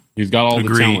 Mm-hmm. He's got all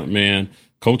the talent, man.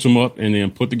 Coach him up and then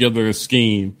put together a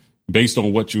scheme based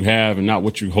on what you have and not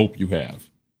what you hope you have.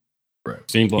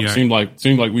 Right. Seemed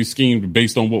like we schemed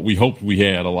based on what we hoped we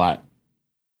had a lot,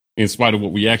 in spite of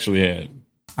what we actually had.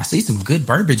 I see some good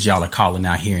verbiage y'all are calling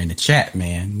out here in the chat,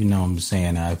 man. You know what I'm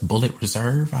saying? Bullet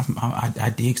reserve.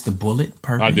 I digs the bullet.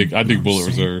 I dig bullet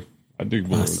reserve. I dig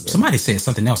bullet reserve. Somebody said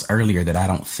something else earlier that I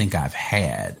don't think I've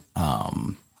had.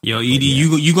 Yo, Edie,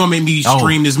 you gonna make me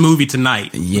stream this movie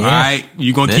tonight? Yeah, all right.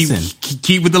 You gonna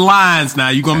keep with the lines now.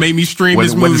 You gonna make me stream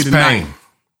this movie tonight?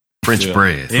 French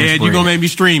bread. Yeah, you gonna make me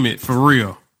stream it for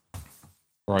real.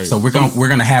 Right. So we're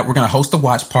gonna host a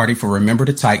watch party for Remember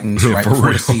the Titans right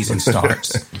before the season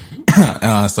starts,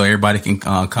 so everybody can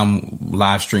come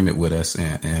live stream it with us,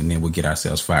 and then we'll get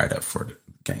ourselves fired up for the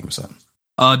game or something.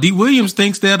 D Williams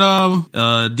thinks that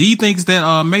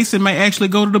Mason may actually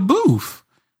go to the booth.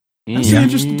 That's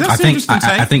interesting. That's interesting.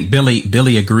 I think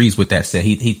Billy agrees with that. Said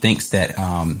he thinks that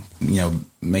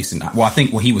Mason. Well, I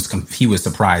think he was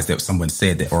surprised that someone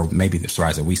said that, or maybe the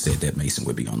surprised that we said that Mason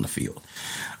would be on the field.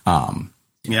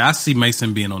 Yeah, I see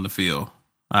Mason being on the field.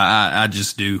 I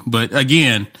just do. But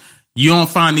again, you don't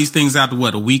find these things out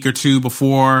a week or two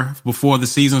before the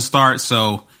season starts.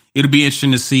 So it'll be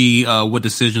interesting to see what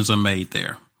decisions are made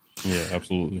there. Yeah,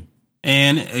 absolutely.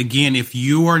 And again, if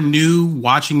you are new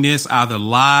watching this either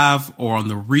live or on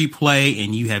the replay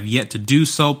and you have yet to do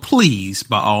so, please,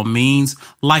 by all means,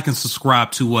 like and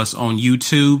subscribe to us on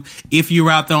YouTube. If you're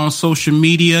out there on social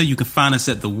media, you can find us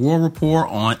at The War Report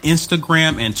on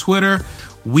Instagram and Twitter.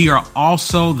 We are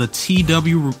also the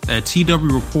TW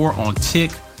Report on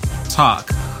TikTok.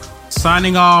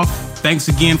 Signing off. Thanks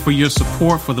again for your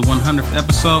support for the 100th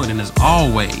episode. And as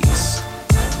always,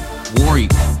 War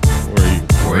Eagle.